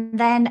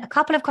then a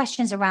couple of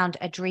questions around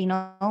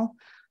adrenal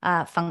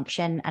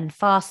function and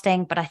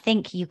fasting, but I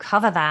think you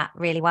cover that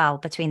really well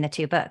between the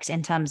two books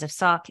in terms of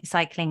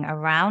cycling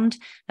around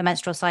the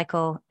menstrual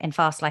cycle in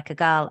Fast Like a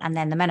Girl, and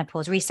then the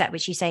menopause reset,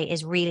 which you say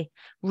is really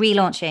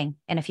relaunching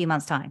in a few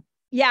months' time.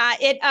 Yeah,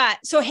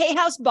 so Hay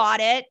House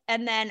bought it,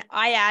 and then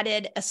I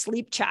added a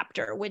sleep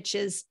chapter, which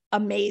is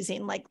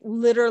amazing. Like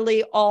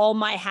literally all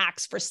my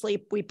hacks for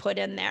sleep we put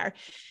in there.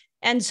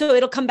 And so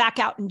it'll come back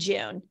out in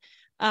June.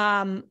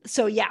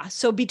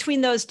 So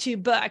between those two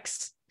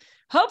books,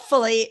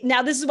 hopefully,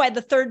 now this is why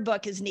the third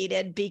book is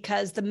needed,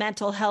 because the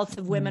mental health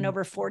of women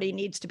over 40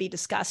 needs to be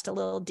discussed a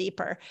little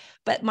deeper.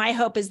 But my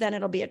hope is then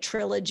it'll be a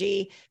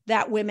trilogy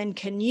that women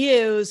can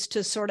use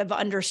to sort of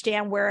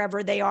understand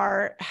wherever they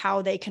are,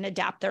 how they can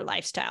adapt their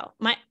lifestyle.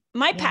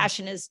 My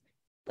passion is,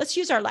 let's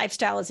use our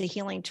lifestyle as a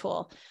healing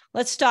tool.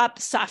 Let's stop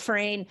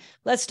suffering.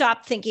 Let's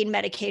stop thinking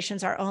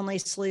medication's our only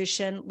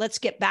solution. Let's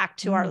get back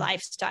to our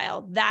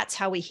lifestyle. That's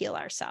how we heal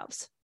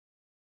ourselves.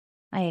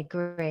 I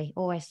agree.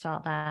 Always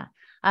start there.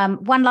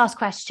 One last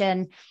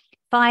question.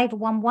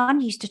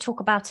 511 used to talk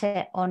about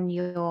it on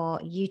your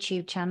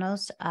YouTube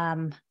channels.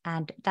 And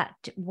that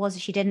was,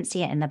 she didn't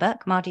see it in the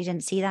book. Margie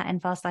didn't see that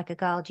in Fast Like a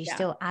Girl. Do you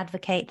still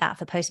advocate that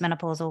for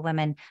postmenopausal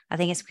women? I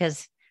think it's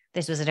because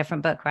this was a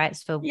different book, right?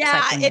 It's for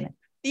cycling women.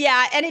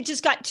 Yeah. And it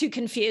just got too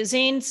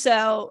confusing.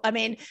 So, I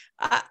mean,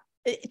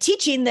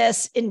 teaching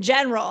this in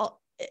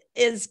general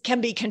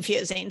can be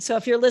confusing. So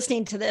if you're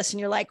listening to this and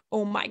you're like,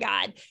 oh my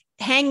God,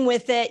 hang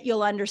with it,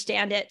 you'll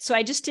understand it. So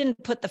I just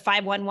didn't put the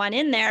 511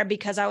 in there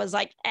because I was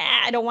like,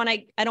 I don't want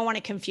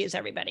to confuse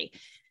everybody.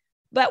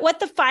 But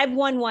what the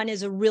 511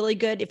 is a really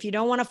good, if you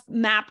don't want to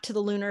map to the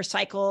lunar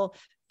cycle,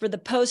 for the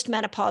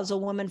postmenopausal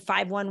woman,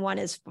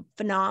 511 is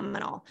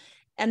phenomenal.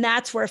 And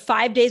that's where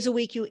 5 days a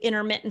week you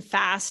intermittent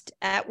fast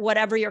at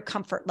whatever your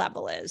comfort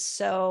level is.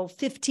 So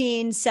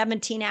 15,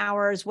 17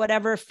 hours,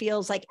 whatever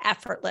feels like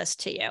effortless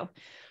to you.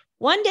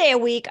 1 day a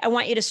week, I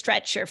want you to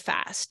stretch your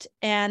fast.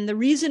 And the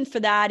reason for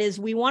that is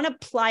we want to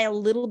apply a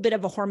little bit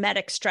of a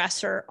hormetic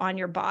stressor on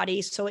your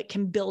body so it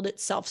can build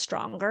itself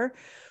stronger.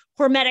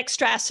 Hormetic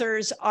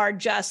stressors are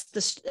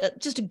just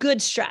a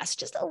good stress,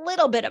 just a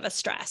little bit of a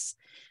stress.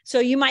 So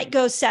you might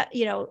go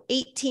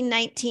 18,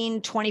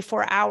 19,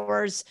 24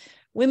 hours.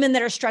 Women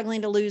that are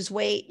struggling to lose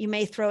weight, you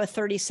may throw a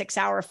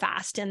 36-hour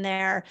fast in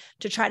there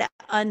to try to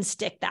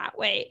unstick that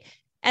weight.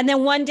 And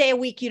then 1 day a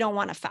week, you don't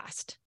want to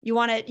fast. You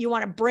want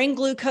to bring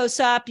glucose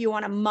up. You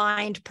want to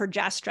mind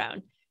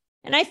progesterone.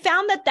 And I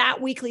found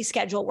that weekly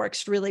schedule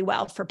works really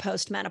well for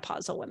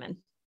postmenopausal women.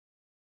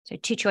 So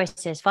two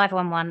choices,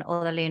 511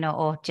 or the lunar,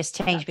 or just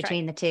change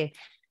between the two.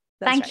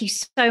 Thank you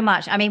so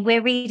much. I mean,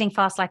 we're reading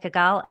Fast Like a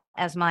Girl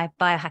as my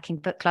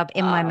biohacking book club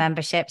in my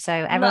membership. So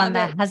everyone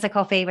there has the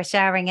copy. We're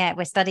sharing it.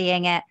 We're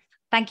studying it.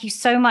 Thank you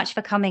so much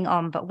for coming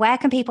on. But where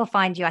can people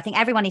find you? I think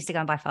everyone needs to go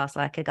and buy Fast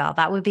Like a Girl.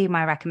 That would be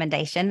my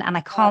recommendation. And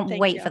I can't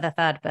wait for the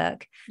third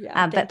book.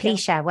 But please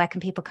share, where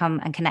can people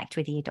come and connect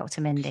with you,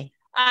 Dr. Mindy?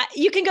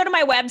 You can go to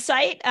my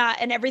website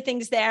and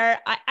everything's there.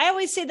 I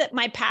always say that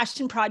my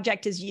passion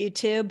project is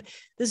YouTube.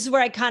 This is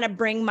where I kind of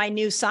bring my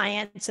new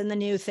science and the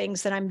new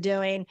things that I'm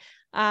doing.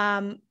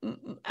 I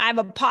have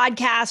a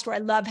podcast where I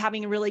love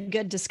having really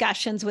good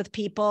discussions with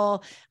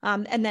people.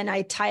 And then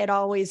I tie it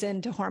always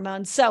into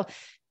hormones. So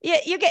yeah,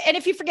 and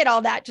if you forget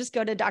all that, just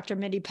go to Dr.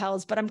 Mindy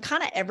Pelz, but I'm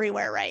kind of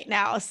everywhere right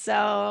now.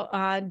 So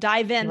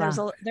dive in.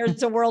 Wow.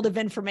 There's a world of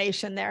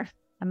information there.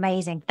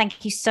 Amazing.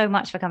 Thank you so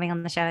much for coming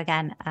on the show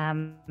again.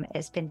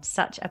 It's been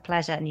such a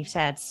pleasure and you've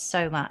shared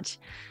so much.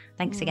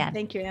 Thanks again.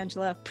 Thank you,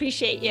 Angela.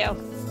 Appreciate you.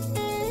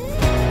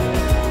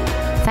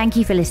 Thank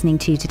you for listening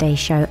to today's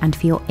show and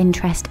for your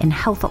interest in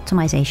health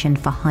optimization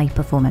for high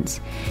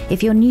performance.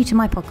 If you're new to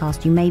my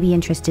podcast, you may be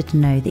interested to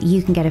know that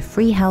you can get a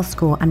free health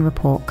score and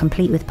report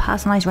complete with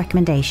personalized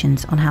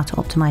recommendations on how to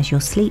optimize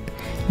your sleep,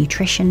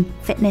 nutrition,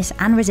 fitness,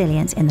 and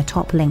resilience in the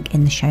top link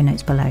in the show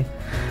notes below.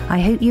 I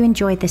hope you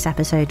enjoyed this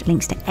episode.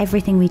 Links to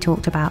everything we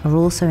talked about are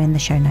also in the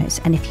show notes.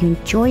 And if you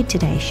enjoyed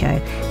today's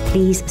show,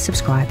 please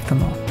subscribe for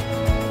more.